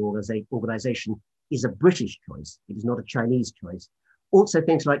broadcasting organization is a British choice. It is not a Chinese choice. Also,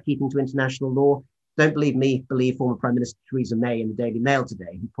 things like keeping to international law. Don't believe me, believe former Prime Minister Theresa May in the Daily Mail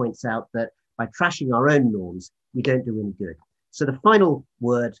today, who points out that by trashing our own norms, we don't do any good. So the final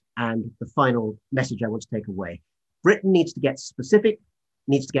word and the final message I want to take away, Britain needs to get specific,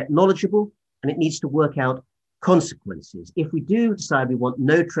 needs to get knowledgeable, and it needs to work out consequences. If we do decide we want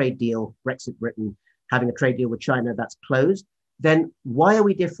no trade deal, Brexit Britain, having a trade deal with China that's closed, then why are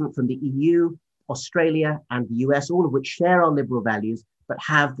we different from the EU, Australia, and the US, all of which share our liberal values, but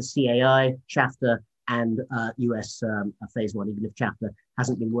have the CAI, chapter, and US phase one, even if chapter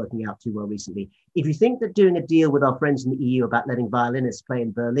hasn't been working out too well recently. If you think that doing a deal with our friends in the EU about letting violinists play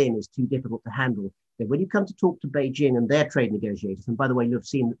in Berlin is too difficult to handle, then when you come to talk to Beijing and their trade negotiators, and by the way, you'll have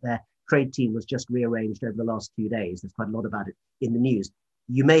seen that their trade team was just rearranged over the last 2 days. There's quite a lot about it in the news.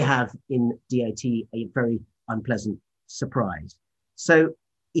 You may have in DAT a very unpleasant surprise. So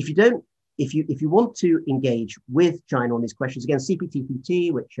if you want to engage with China on these questions, again,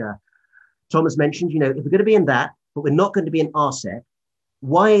 CPTPP, which Tom has mentioned, if we're going to be in that, but we're not going to be in RCEP,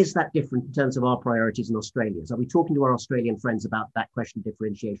 why is that different in terms of our priorities in Australia? So are we talking to our Australian friends about that question of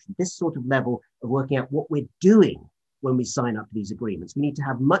differentiation? This sort of level of working out what we're doing when we sign up to these agreements. We need to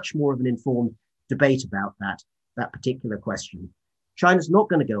have much more of an informed debate about that particular question. China's not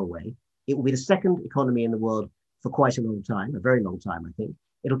going to go away. It will be the second economy in the world for quite a long time, a very long time, I think.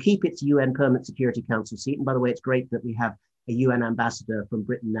 It'll keep its UN Permanent Security Council seat. And by the way, it's great that we have a UN ambassador from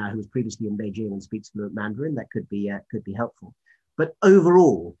Britain now who was previously in Beijing and speaks fluent Mandarin. That could be helpful. But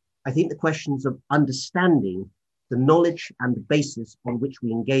overall, I think the questions of understanding the knowledge and the basis on which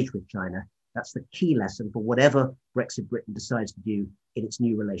we engage with China, that's the key lesson for whatever Brexit Britain decides to do in its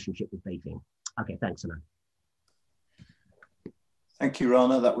new relationship with Beijing. Okay, thanks, Anand. Thank you,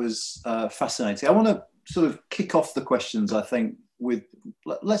 Rana. That was fascinating. I want to sort of kick off the questions, I think,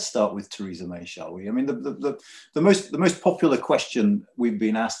 let's start with Theresa May, shall we? I mean, the most popular question we've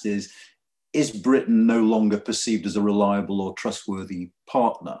been asked is Britain no longer perceived as a reliable or trustworthy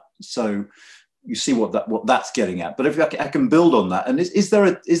partner? So you see what that's getting at. But if I can build on that, and is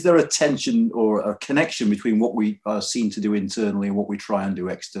there a tension or a connection between what we are seen to do internally and what we try and do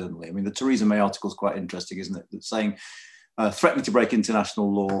externally? I mean, the Theresa May article is quite interesting, isn't it? That's saying threatening to break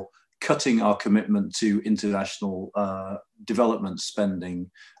international law, cutting our commitment to international development spending,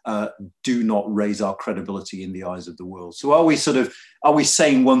 do not raise our credibility in the eyes of the world. So are we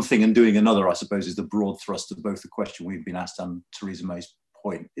saying one thing and doing another, I suppose, is the broad thrust of both the question we've been asked and Theresa May's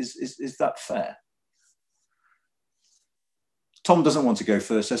point. Is that fair? Tom doesn't want to go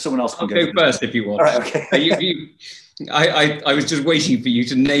first, so someone else can go first if you want. All right, okay. I was just waiting for you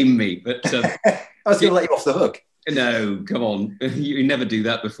to name me, but I was going to let you off the hook. No, come on. You never do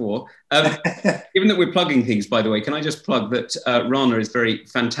that before. Given that we're plugging things, by the way, can I just plug that Rana is very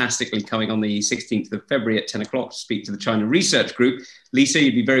fantastically coming on the 16th of February at 10 o'clock to speak to the China Research Group. Lisa,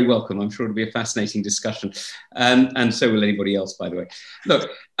 you'd be very welcome. I'm sure it'll be a fascinating discussion. And so will anybody else, by the way.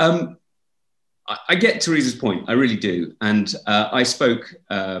 Look, I get Theresa's point. I really do. And I spoke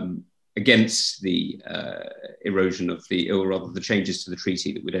against the erosion of or rather the changes to the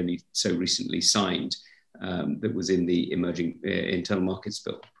treaty that we'd only so recently signed. That was in the emerging internal markets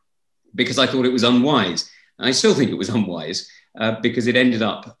bill, because I thought it was unwise. And I still think it was unwise because it ended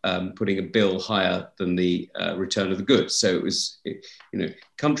up putting a bill higher than the return of the goods. So it was,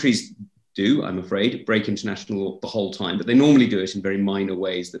 countries do, I'm afraid, break international law the whole time, but they normally do it in very minor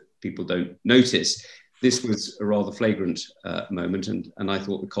ways that people don't notice. This was a rather flagrant moment, and I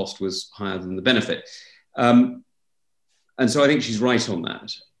thought the cost was higher than the benefit. And so I think she's right on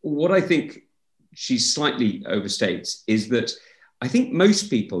that. What I think she slightly overstates is that I think most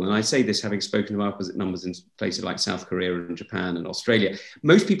people, and I say this having spoken of opposite numbers in places like South Korea and Japan and Australia,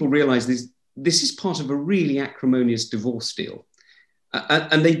 most people realize this is part of a really acrimonious divorce deal.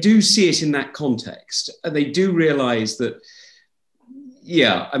 And they do see it in that context. And they do realize that,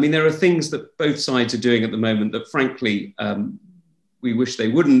 there are things that both sides are doing at the moment that frankly we wish they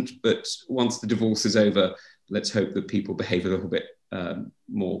wouldn't, but once the divorce is over, let's hope that people behave a little bit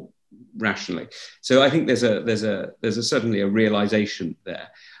more rationally. So I think there's certainly a realization there.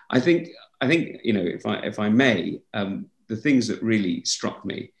 I think if I may, the things that really struck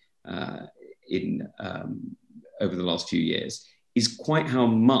me over the last few years is quite how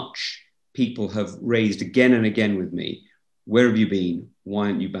much people have raised again and again with me, where have you been? Why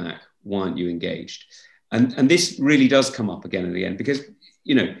aren't you back? Why aren't you engaged? And this really does come up again and again because,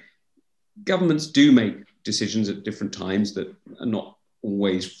 governments do make decisions at different times that are not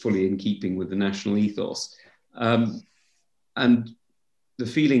always fully in keeping with the national ethos. And the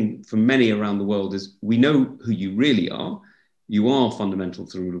feeling for many around the world is we know who you really are. You are fundamental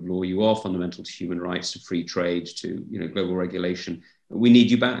to the rule of law. You are fundamental to human rights, to free trade, to global regulation. We need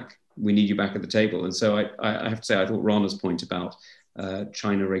you back. We need you back at the table. And so I have to say, I thought Rana's point about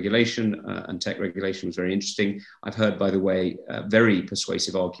China regulation and tech regulation was very interesting. I've heard, by the way, very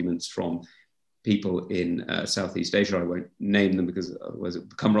persuasive arguments from people in Southeast Asia, I won't name them because otherwise it will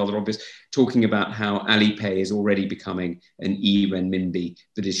become rather obvious, talking about how Alipay is already becoming an e-renminbi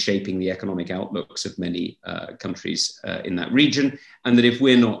that is shaping the economic outlooks of many countries in that region, and that if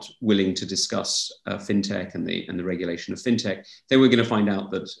we're not willing to discuss fintech and the regulation of fintech, then we're going to find out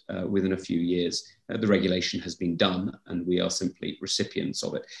that within a few years the regulation has been done and we are simply recipients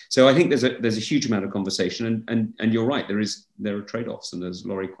of it. So I think there's a huge amount of conversation, and you're right, there are trade-offs, and as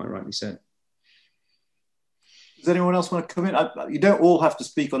Laurie quite rightly said. Does anyone else want to come in? You don't all have to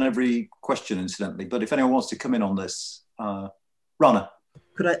speak on every question, incidentally, but if anyone wants to come in on this, Rana.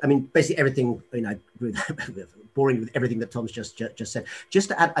 Could I mean, basically everything, boring with everything that Tom's just said. Just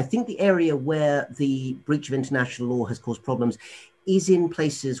to add, I think the area where the breach of international law has caused problems is in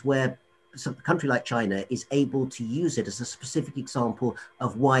places where a country like China is able to use it as a specific example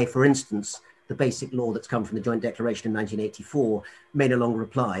of why, for instance, the basic law that's come from the Joint Declaration in 1984 may no longer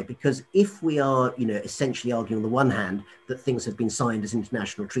apply. Because if we are, essentially arguing on the one hand that things have been signed as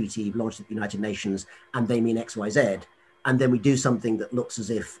international treaty lodged at the United Nations and they mean X, Y, Z, and then we do something that looks as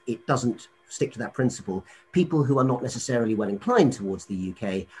if it doesn't stick to that principle, people who are not necessarily well inclined towards the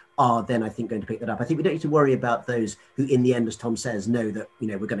UK are then, I think, going to pick that up. I think we don't need to worry about those who, in the end, as Tom says, know that,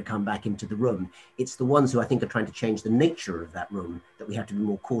 we're going to come back into the room. It's the ones who I think are trying to change the nature of that room that we have to be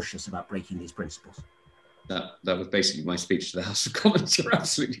more cautious about breaking these principles. That was basically my speech to the House of Commons. You're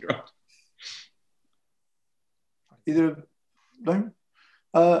absolutely right. No?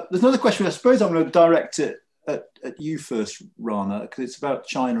 There's another question. I suppose I'm going to direct it at you first, Rana, because it's about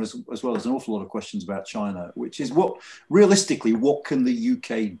China as well as an awful lot of questions about China, which is what can the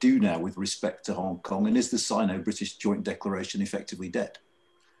UK do now with respect to Hong Kong? And is the Sino-British Joint Declaration effectively dead?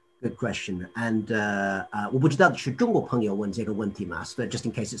 Good question. And 我不知道是中国朋友问这个问题吗? But just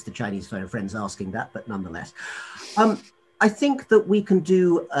in case it's the Chinese friends asking that, but nonetheless. I think that we can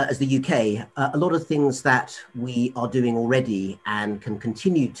do, as the UK, a lot of things that we are doing already and can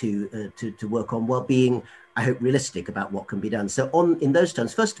continue to work on while being, I hope, realistic about what can be done. So in those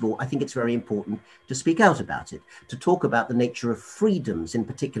terms, first of all, I think it's very important to speak out about it, to talk about the nature of freedoms in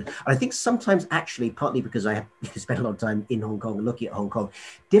particular. And I think sometimes actually, partly because I have spent a lot of time in Hong Kong and looking at Hong Kong,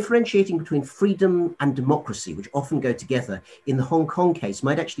 differentiating between freedom and democracy, which often go together, in the Hong Kong case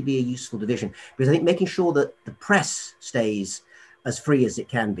might actually be a useful division, because I think making sure that the press stays as free as it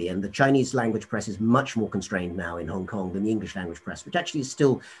can be. And the Chinese language press is much more constrained now in Hong Kong than the English language press, which actually is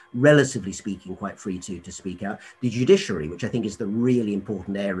still, relatively speaking, quite free to speak out. The judiciary, which I think is the really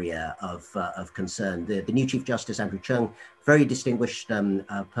important area of concern. The new Chief Justice, Andrew Cheung, very distinguished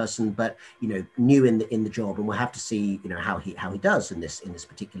person, but new in the job, and we'll have to see how he does in this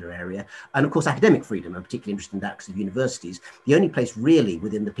particular area. And of course, academic freedom. I'm particularly interested in that because of universities. The only place really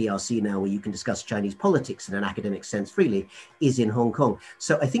within the PRC now where you can discuss Chinese politics in an academic sense freely is in Hong Kong.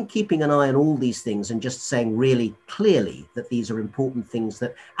 So I think keeping an eye on all these things and just saying really clearly that these are important things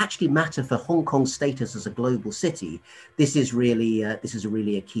that actually matter for Hong Kong's status as a global city. This is really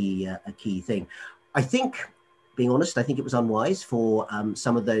a key thing. I think, being honest, I think it was unwise for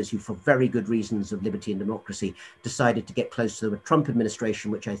some of those who, for very good reasons of liberty and democracy, decided to get close to the Trump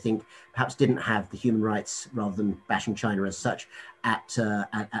administration, which I think perhaps didn't have the human rights, rather than bashing China as such, at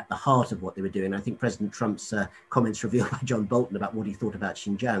the heart of what they were doing. I think President Trump's comments revealed by John Bolton about what he thought about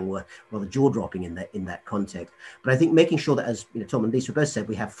Xinjiang were rather jaw-dropping in that context. But I think making sure that, as Tom and Lisa both said,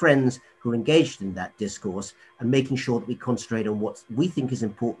 we have friends who are engaged in that discourse, and making sure that we concentrate on what we think is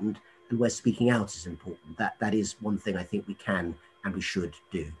important and where speaking out is important. That is one thing I think we can and we should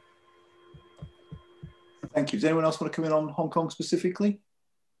do. Thank you. Does anyone else want to come in on Hong Kong specifically?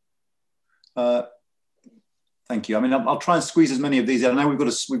 Thank you. I mean, I'll try and squeeze as many of these in. I know we've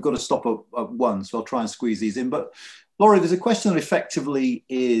got to stop at one, so I'll try and squeeze these in. But Laurie, there's a question that effectively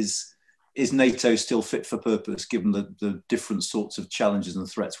is NATO still fit for purpose, given the different sorts of challenges and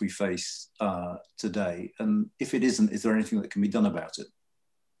threats we face today? And if it isn't, is there anything that can be done about it?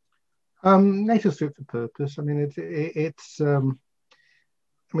 NATO's fit for purpose. I mean, the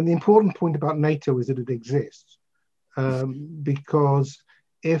important point about NATO is that it exists, because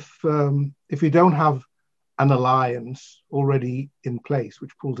if we don't have an alliance already in place,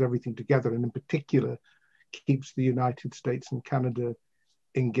 which pulls everything together, and in particular keeps the United States and Canada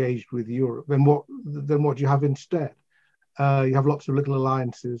engaged with Europe, then what do you have instead? You have lots of little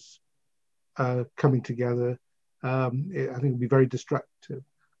alliances coming together. I think it would be very distractive,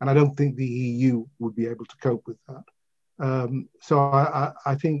 and I don't think the EU would be able to cope with that. So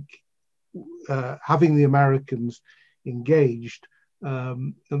I think having the Americans engaged,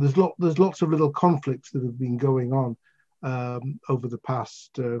 and there's lots of little conflicts that have been going on over the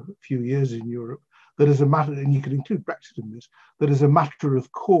past few years in Europe, that as a matter, and you could include Brexit in this, that as a matter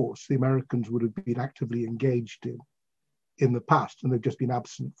of course the Americans would have been actively engaged in the past, and they've just been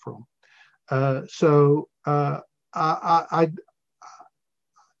absent from. The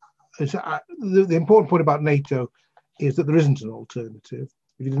important point about NATO is that there isn't an alternative.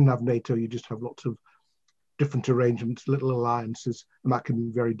 If you didn't have NATO, you just have lots of different arrangements, little alliances, and that can be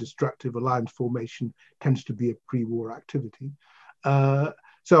very destructive. Alliance formation tends to be a pre-war activity.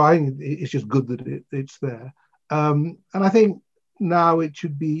 So I think it's just good that it's there. And I think now it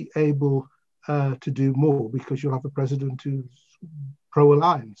should be able to do more, because you'll have a president who's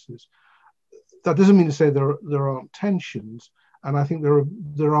pro-alliances. That doesn't mean to say there aren't tensions, and I think there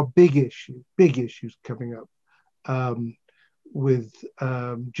are big issues coming up with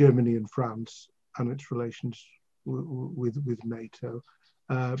Germany and France and its relations with NATO.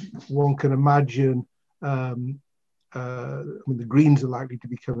 One can imagine, the Greens are likely to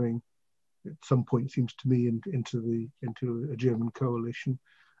be coming at some point, seems to me, into a German coalition.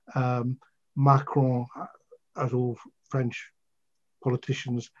 Macron, as all French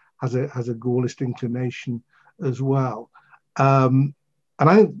politicians, has a Gaullist inclination as well. And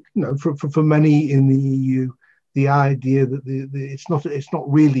I think, for many in the EU, the idea that it's not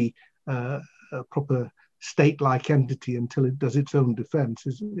really a proper state-like entity until it does its own defence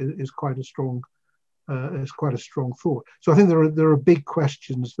is quite a strong thought. So I think there are big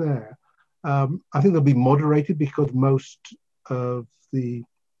questions there. I think they'll be moderated because most of the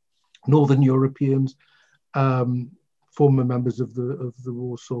Northern Europeans, former members of the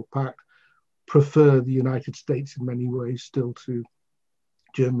Warsaw Pact, prefer the United States in many ways still to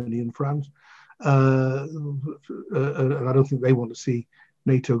Germany and France. And I don't think they want to see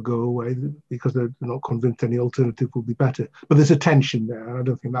NATO go away because they're not convinced any alternative will be better. But there's a tension there, and I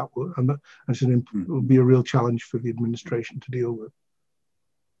don't think that will be a real challenge for the administration to deal with.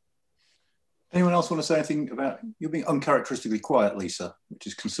 Anyone else want to say anything about, you're being uncharacteristically quiet, Lisa, which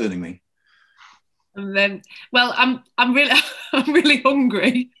is concerning me. And then, well, I'm really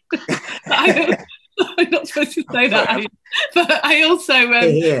hungry. I'm not supposed to say that, but I also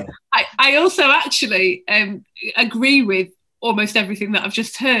I also actually agree with almost everything that I've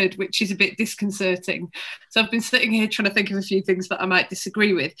just heard, which is a bit disconcerting. So I've been sitting here trying to think of a few things that I might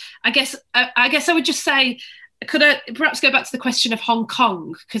disagree with. I guess I would just say, could I perhaps go back to the question of Hong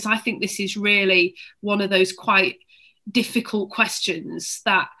Kong, because I think this is really one of those quite difficult questions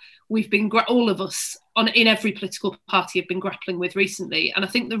that we've been, all of us in every political party have been grappling with recently. And I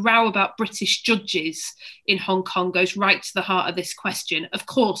think the row about British judges in Hong Kong goes right to the heart of this question. Of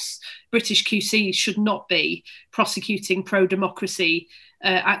course, British QCs should not be prosecuting pro-democracy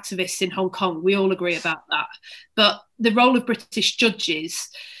activists in Hong Kong. We all agree about that. But the role of British judges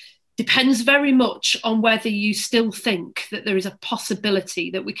depends very much on whether you still think that there is a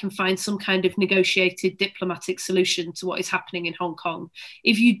possibility that we can find some kind of negotiated diplomatic solution to what is happening in Hong Kong.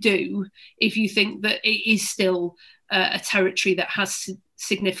 If you do, if you think that it is still a territory that has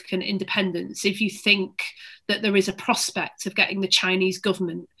significant independence, if you think that there is a prospect of getting the Chinese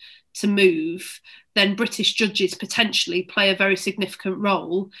government to move, then British judges potentially play a very significant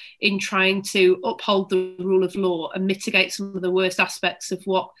role in trying to uphold the rule of law and mitigate some of the worst aspects of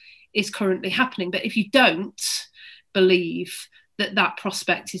what is currently happening. But if you don't believe that that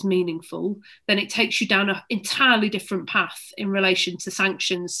prospect is meaningful, then it takes you down an entirely different path in relation to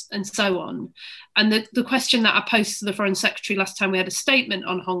sanctions and so on. And the question that I posed to the Foreign Secretary last time we had a statement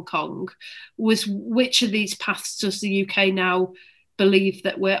on Hong Kong was, which of these paths does the UK now believe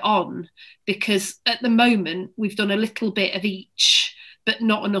that we're on? Because at the moment we've done a little bit of each, but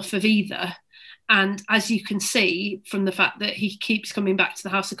not enough of either. And as you can see from the fact that he keeps coming back to the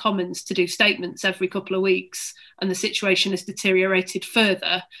House of Commons to do statements every couple of weeks, and the situation has deteriorated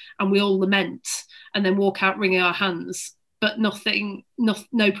further, and we all lament and then walk out wringing our hands, but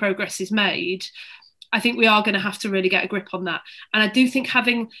no progress is made, I think we are going to have to really get a grip on that. And I do think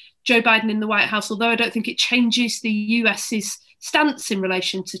having Joe Biden in the White House, although I don't think it changes the US's stance in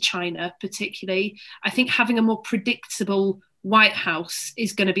relation to China particularly, I think having a more predictable White House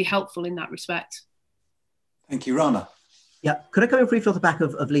is going to be helpful in that respect. Thank you, Rana. Yeah, could I come in briefly off the back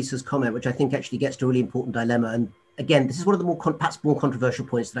of Lisa's comment, which I think actually gets to a really important dilemma. And again, this is one of the perhaps more controversial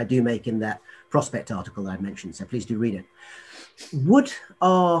points that I do make in that Prospect article that I mentioned, so please do read it. Would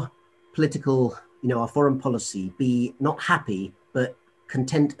our political, our foreign policy be not happy, but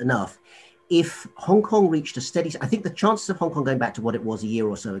content enough if Hong Kong reached a steady, I think the chances of Hong Kong going back to what it was a year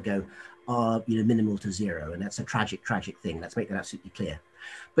or so ago are minimal to zero, and that's a tragic thing. Let's make that absolutely clear.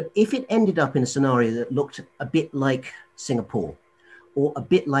 But if it ended up in a scenario that looked a bit like Singapore, or a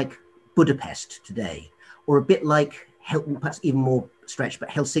bit like Budapest today, or a bit like, perhaps even more stretched, but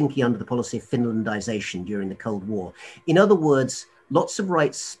Helsinki under the policy of Finlandization during the Cold War. In other words, lots of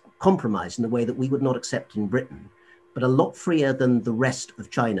rights compromised in the way that we would not accept in Britain, but a lot freer than the rest of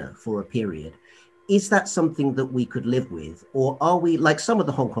China for a period. Is that something that we could live with? Or are we, like some of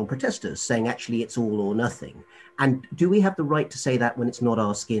the Hong Kong protesters, saying actually it's all or nothing? And do we have the right to say that when it's not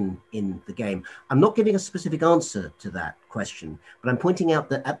our skin in the game? I'm not giving a specific answer to that question, but I'm pointing out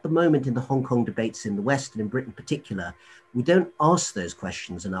that at the moment in the Hong Kong debates in the West and in Britain in particular, we don't ask those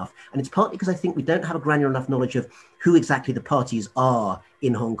questions enough. And it's partly because I think we don't have a granular enough knowledge of who exactly the parties are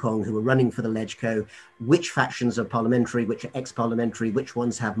in Hong Kong who are running for the LegCo, which factions are parliamentary, which are ex-parliamentary, which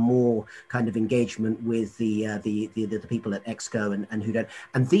ones have more kind of engagement with the people at ExCo and who don't.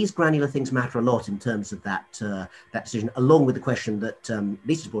 And these granular things matter a lot in terms of that decision, along with the question that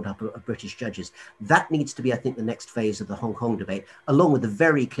Lisa's brought up of British judges. That needs to be, I think, the next phase of the Hong Kong debate, along with the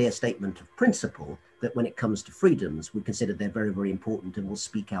very clear statement of principle that when it comes to freedoms, we consider they're very, very important and will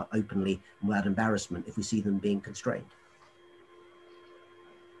speak out openly and without embarrassment if we see them being constrained.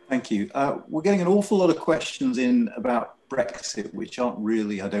 Thank you. We're getting an awful lot of questions in about Brexit, which aren't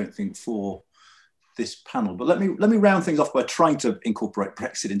really, I don't think, for this panel. But let me round things off by trying to incorporate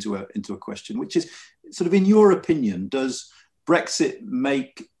Brexit into a question, which is sort of, in your opinion, does Brexit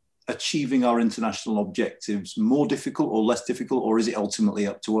make achieving our international objectives more difficult or less difficult, or is it ultimately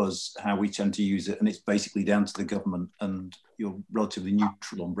up to us how we tend to use it, and it's basically down to the government, and you're relatively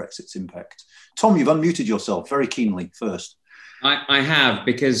neutral on Brexit's impact? Tom, you've unmuted yourself very keenly first. I have,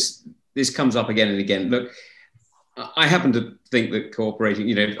 because this comes up again and again. Look, I happen to think that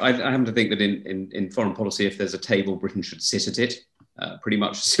cooperating, I happen to think that in foreign policy, if there's a table, Britain should sit at it. Pretty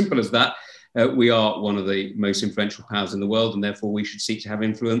much as simple as that. We are one of the most influential powers in the world, and therefore we should seek to have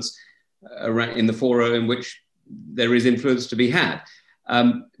influence in the fora in which there is influence to be had.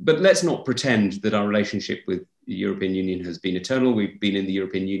 But let's not pretend that our relationship with the European Union has been eternal. We've been in the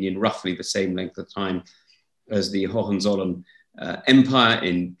European Union roughly the same length of time as the Hohenzollern Empire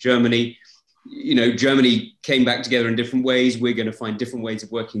in Germany. Germany came back together in different ways. We're going to find different ways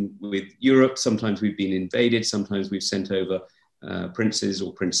of working with Europe. Sometimes we've been invaded. Sometimes we've sent over princes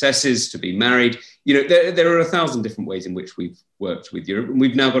or princesses to be married. There are 1,000 different ways in which we've worked with Europe, and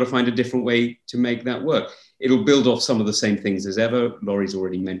we've now got to find a different way to make that work. It'll build off some of the same things as ever. Laurie's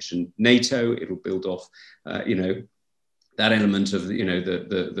already mentioned NATO. It'll build off, that element of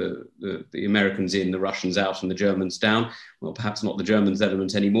the Americans in, the Russians out, and the Germans down. Well, perhaps not the Germans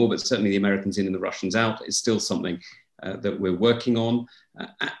element anymore, but certainly the Americans in and the Russians out is still something that we're working on,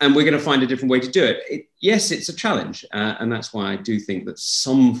 and we're going to find a different way to do it. Yes, it's a challenge, and that's why I do think that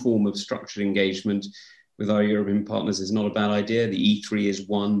some form of structured engagement with our European partners is not a bad idea. The E3 is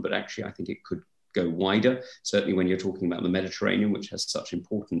one, but actually I think it could go wider, certainly when you're talking about the Mediterranean, which has such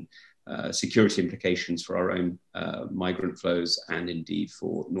important security implications for our own migrant flows and indeed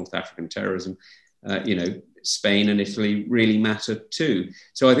for North African terrorism. Spain and Italy really matter too.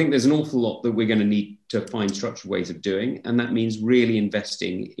 So I think there's an awful lot that we're going to need to find structured ways of doing, and that means really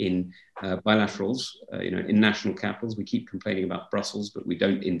investing in bilaterals, in national capitals. We keep complaining about Brussels, but we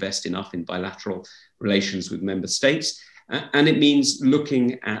don't invest enough in bilateral relations with member states. And it means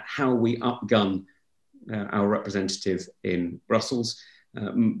looking at how we upgun our representative in Brussels.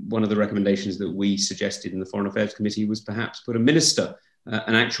 One of the recommendations that we suggested in the Foreign Affairs Committee was perhaps put a minister,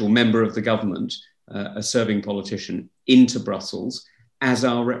 an actual member of the government, a serving politician, into Brussels as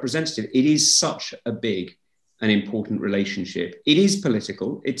our representative. It is such a big and important relationship. It is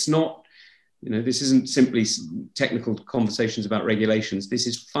political. It's not, this isn't simply technical conversations about regulations. This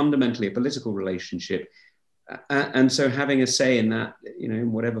is fundamentally a political relationship. And so having a say in that,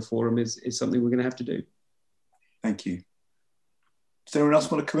 in whatever forum is something we're going to have to do. Thank you. Does anyone else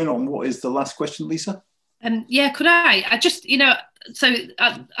want to come in on what is the last question, Lisa? Yeah, could I? I just, so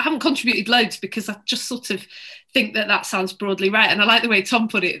I haven't contributed loads because I just sort of think that sounds broadly right. And I like the way Tom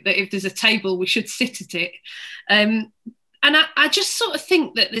put it, that if there's a table, we should sit at it. And I just sort of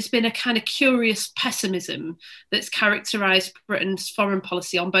think that there's been a kind of curious pessimism that's characterised Britain's foreign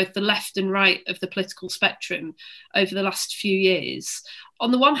policy on both the left and right of the political spectrum over the last few years.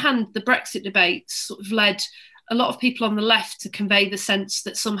 On the one hand, the Brexit debate sort of led a lot of people on the left to convey the sense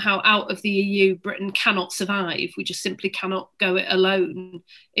that somehow out of the EU, Britain cannot survive. We just simply cannot go it alone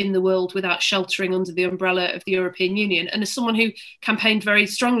in the world without sheltering under the umbrella of the European Union. And as someone who campaigned very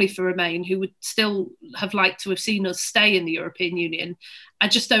strongly for Remain, who would still have liked to have seen us stay in the European Union, I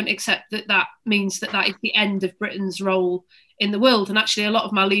just don't accept that means that is the end of Britain's role in the world. And actually, a lot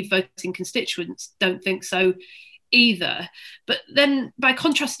of my Leave voting constituents don't think so either. But then, by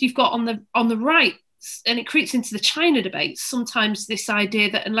contrast, you've got on the right, and it creeps into the China debate, sometimes this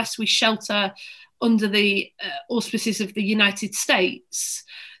idea that unless we shelter under the auspices of the United States,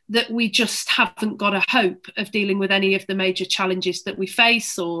 that we just haven't got a hope of dealing with any of the major challenges that we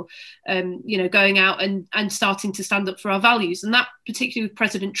face, or, going out and starting to stand up for our values. And that, particularly with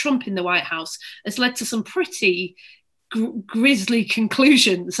President Trump in the White House, has led to some pretty grisly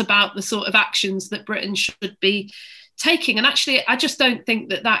conclusions about the sort of actions that Britain should be taking. And actually, I just don't think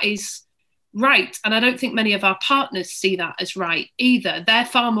that is right. And I don't think many of our partners see that as right either. They're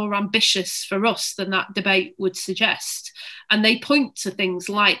far more ambitious for us than that debate would suggest. And they point to things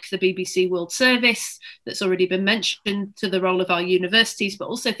like the BBC World Service that's already been mentioned, to the role of our universities, but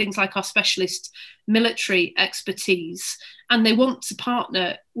also things like our specialist military expertise. And they want to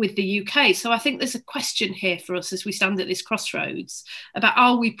partner with the UK. So I think there's a question here for us as we stand at this crossroads about,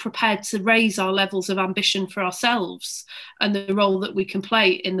 are we prepared to raise our levels of ambition for ourselves and the role that we can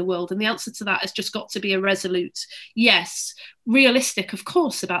play in the world? And the answer to that has just got to be a resolute yes. Realistic, of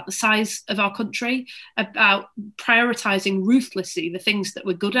course, about the size of our country, about prioritising ruthlessly the things that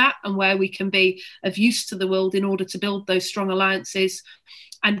we're good at and where we can be of use to the world in order to build those strong alliances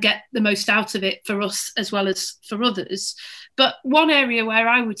and get the most out of it for us as well as for others. But one area where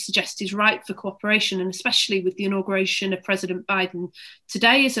I would suggest is ripe for cooperation, and especially with the inauguration of President Biden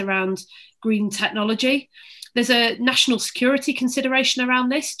today, is around green technology. There's a national security consideration around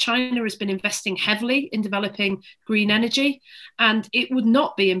this. China has been investing heavily in developing green energy, and it would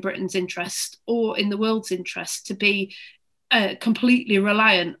not be in Britain's interest or in the world's interest to be completely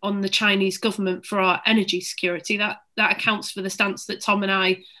reliant on the Chinese government for our energy security. That accounts for the stance that Tom and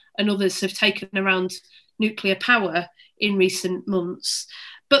I and others have taken around nuclear power in recent months.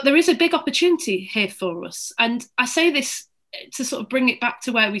 But there is a big opportunity here for us. And I say this to sort of bring it back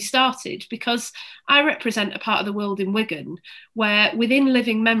to where we started, because I represent a part of the world in Wigan where, within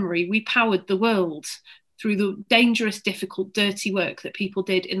living memory, we powered the world through the dangerous, difficult, dirty work that people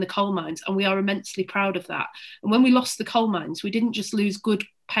did in the coal mines. And we are immensely proud of that. And when we lost the coal mines, we didn't just lose good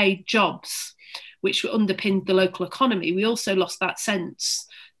paid jobs, which underpinned the local economy. We also lost that sense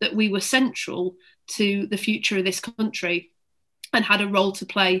that we were central to the future of this country and had a role to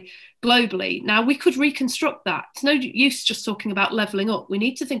play globally. Now, we could reconstruct that. It's no use just talking about levelling up. We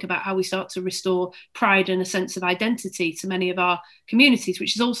need to think about how we start to restore pride and a sense of identity to many of our communities,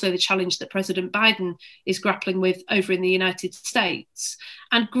 which is also the challenge that President Biden is grappling with over in the United States.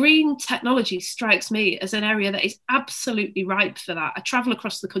 And green technology strikes me as an area that is absolutely ripe for that. I travel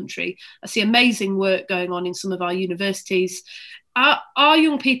across the country. I see amazing work going on in some of our universities. Our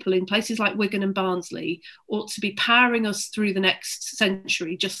young people in places like Wigan and Barnsley ought to be powering us through the next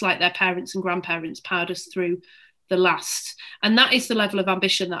century, just like their parents and grandparents powered us through the last. And that is the level of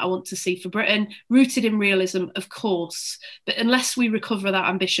ambition that I want to see for Britain, rooted in realism, of course. But unless we recover that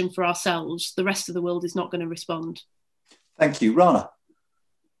ambition for ourselves, the rest of the world is not going to respond. Thank you. Rana.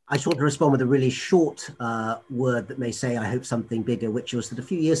 I just want to respond with a really short word that may say, I hope, something bigger, which was that a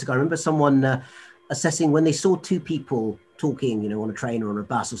few years ago, I remember someone assessing when they saw two people talking, on a train or on a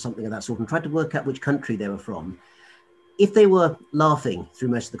bus or something of that sort, and tried to work out which country they were from. If they were laughing through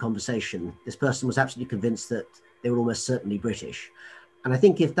most of the conversation, this person was absolutely convinced that they were almost certainly British. And I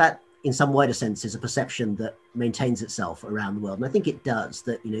think if that, in some wider sense, is a perception that maintains itself around the world, and I think it does,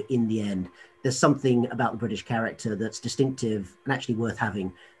 that, in the end, there's something about the British character that's distinctive and actually worth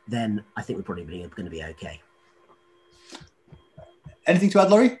having, then I think we're probably going to be okay. Anything to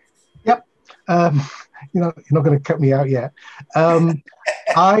add, Laurie? Yep. You're not going to cut me out yet.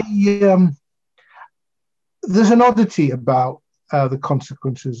 There's an oddity about the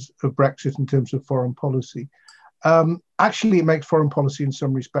consequences of Brexit in terms of foreign policy. Actually, it makes foreign policy in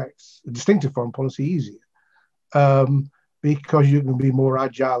some respects, a distinctive foreign policy, easier. because you can be more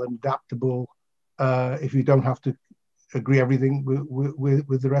agile and adaptable if you don't have to agree everything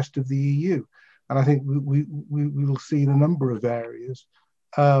with the rest of the EU. And I think we will see in a number of areas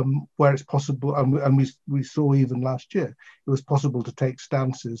where it's possible, and we saw even last year, it was possible to take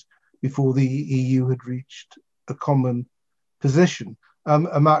stances before the EU had reached a common position.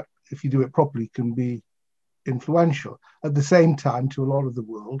 And that, if you do it properly, can be influential. At the same time, to a lot of the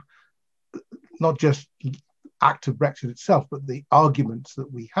world, not just act of Brexit itself, but the arguments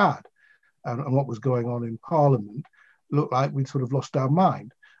that we had and what was going on in Parliament looked like we'd sort of lost our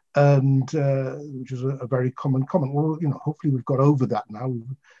mind, and which was a very common comment. Well, hopefully we've got over that now.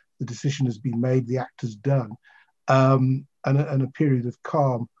 The decision has been made, the act is done, and a period of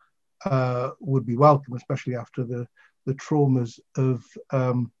calm would be welcome, especially after the traumas of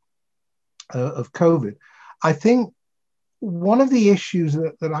COVID. I think one of the issues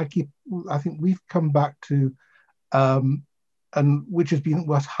that I think we've come back to, and which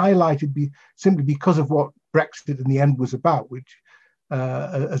was highlighted simply because of what Brexit in the end was about, which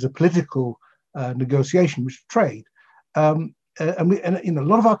as a political negotiation, was trade. And a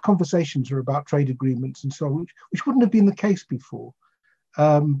lot of our conversations are about trade agreements and so on, which wouldn't have been the case before,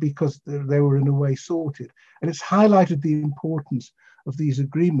 because they were in a way sorted. And it's highlighted the importance of these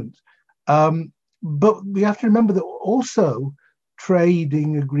agreements. But we have to remember that also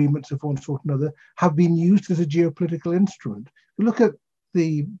trading agreements of one sort or another have been used as a geopolitical instrument. If you look at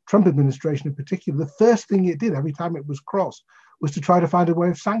the Trump administration in particular, the first thing it did every time it was crossed was to try to find a way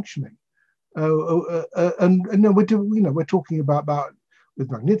of sanctioning. And we're talking about with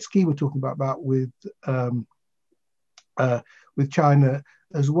Magnitsky, we're talking about with China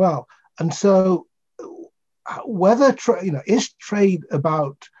as well. And so, whether is trade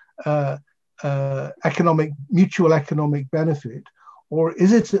about mutual economic benefit, or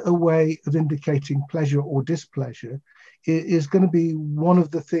is it a way of indicating pleasure or displeasure, is going to be one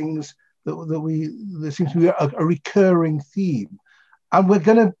of the things that seems to be a recurring theme. And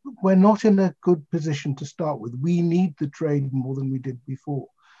we're not in a good position to start with. We need the trade more than we did before.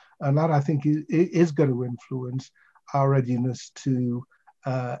 And that, I think, is going to influence our readiness to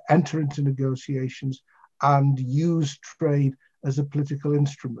enter into negotiations and use trade as a political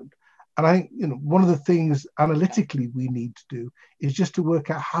instrument. And I think one of the things analytically we need to do is just to work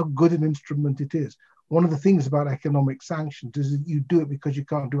out how good an instrument it is. One of the things about economic sanctions is that you do it because you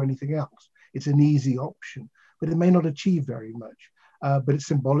can't do anything else. It's an easy option, but it may not achieve very much. But it's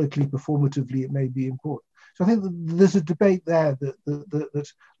symbolically, performatively, it may be important. So I think there's a debate there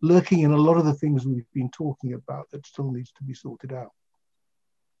that's lurking in a lot of the things we've been talking about that still needs to be sorted out.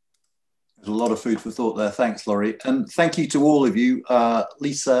 There's a lot of food for thought there. Thanks, Laurie. And thank you to all of you,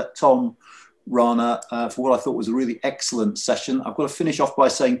 Lisa, Tom, Rana, for what I thought was a really excellent session. I've got to finish off by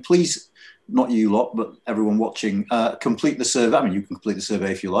saying, please, not you lot, but everyone watching, complete the survey. I mean, you can complete the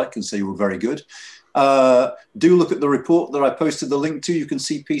survey if you like and say you were very good. Do look at the report that I posted the link to. You can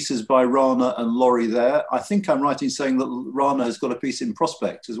see pieces by Rana and Laurie there. I think I'm right in saying that Rana has got a piece in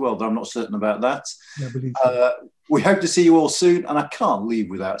Prospect as well, but I'm not certain about that. Yeah, I believe so. We hope to see you all soon, and I can't leave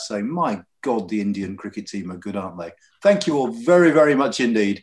without saying, my God, the Indian cricket team are good, aren't they? Thank you all very, very much indeed.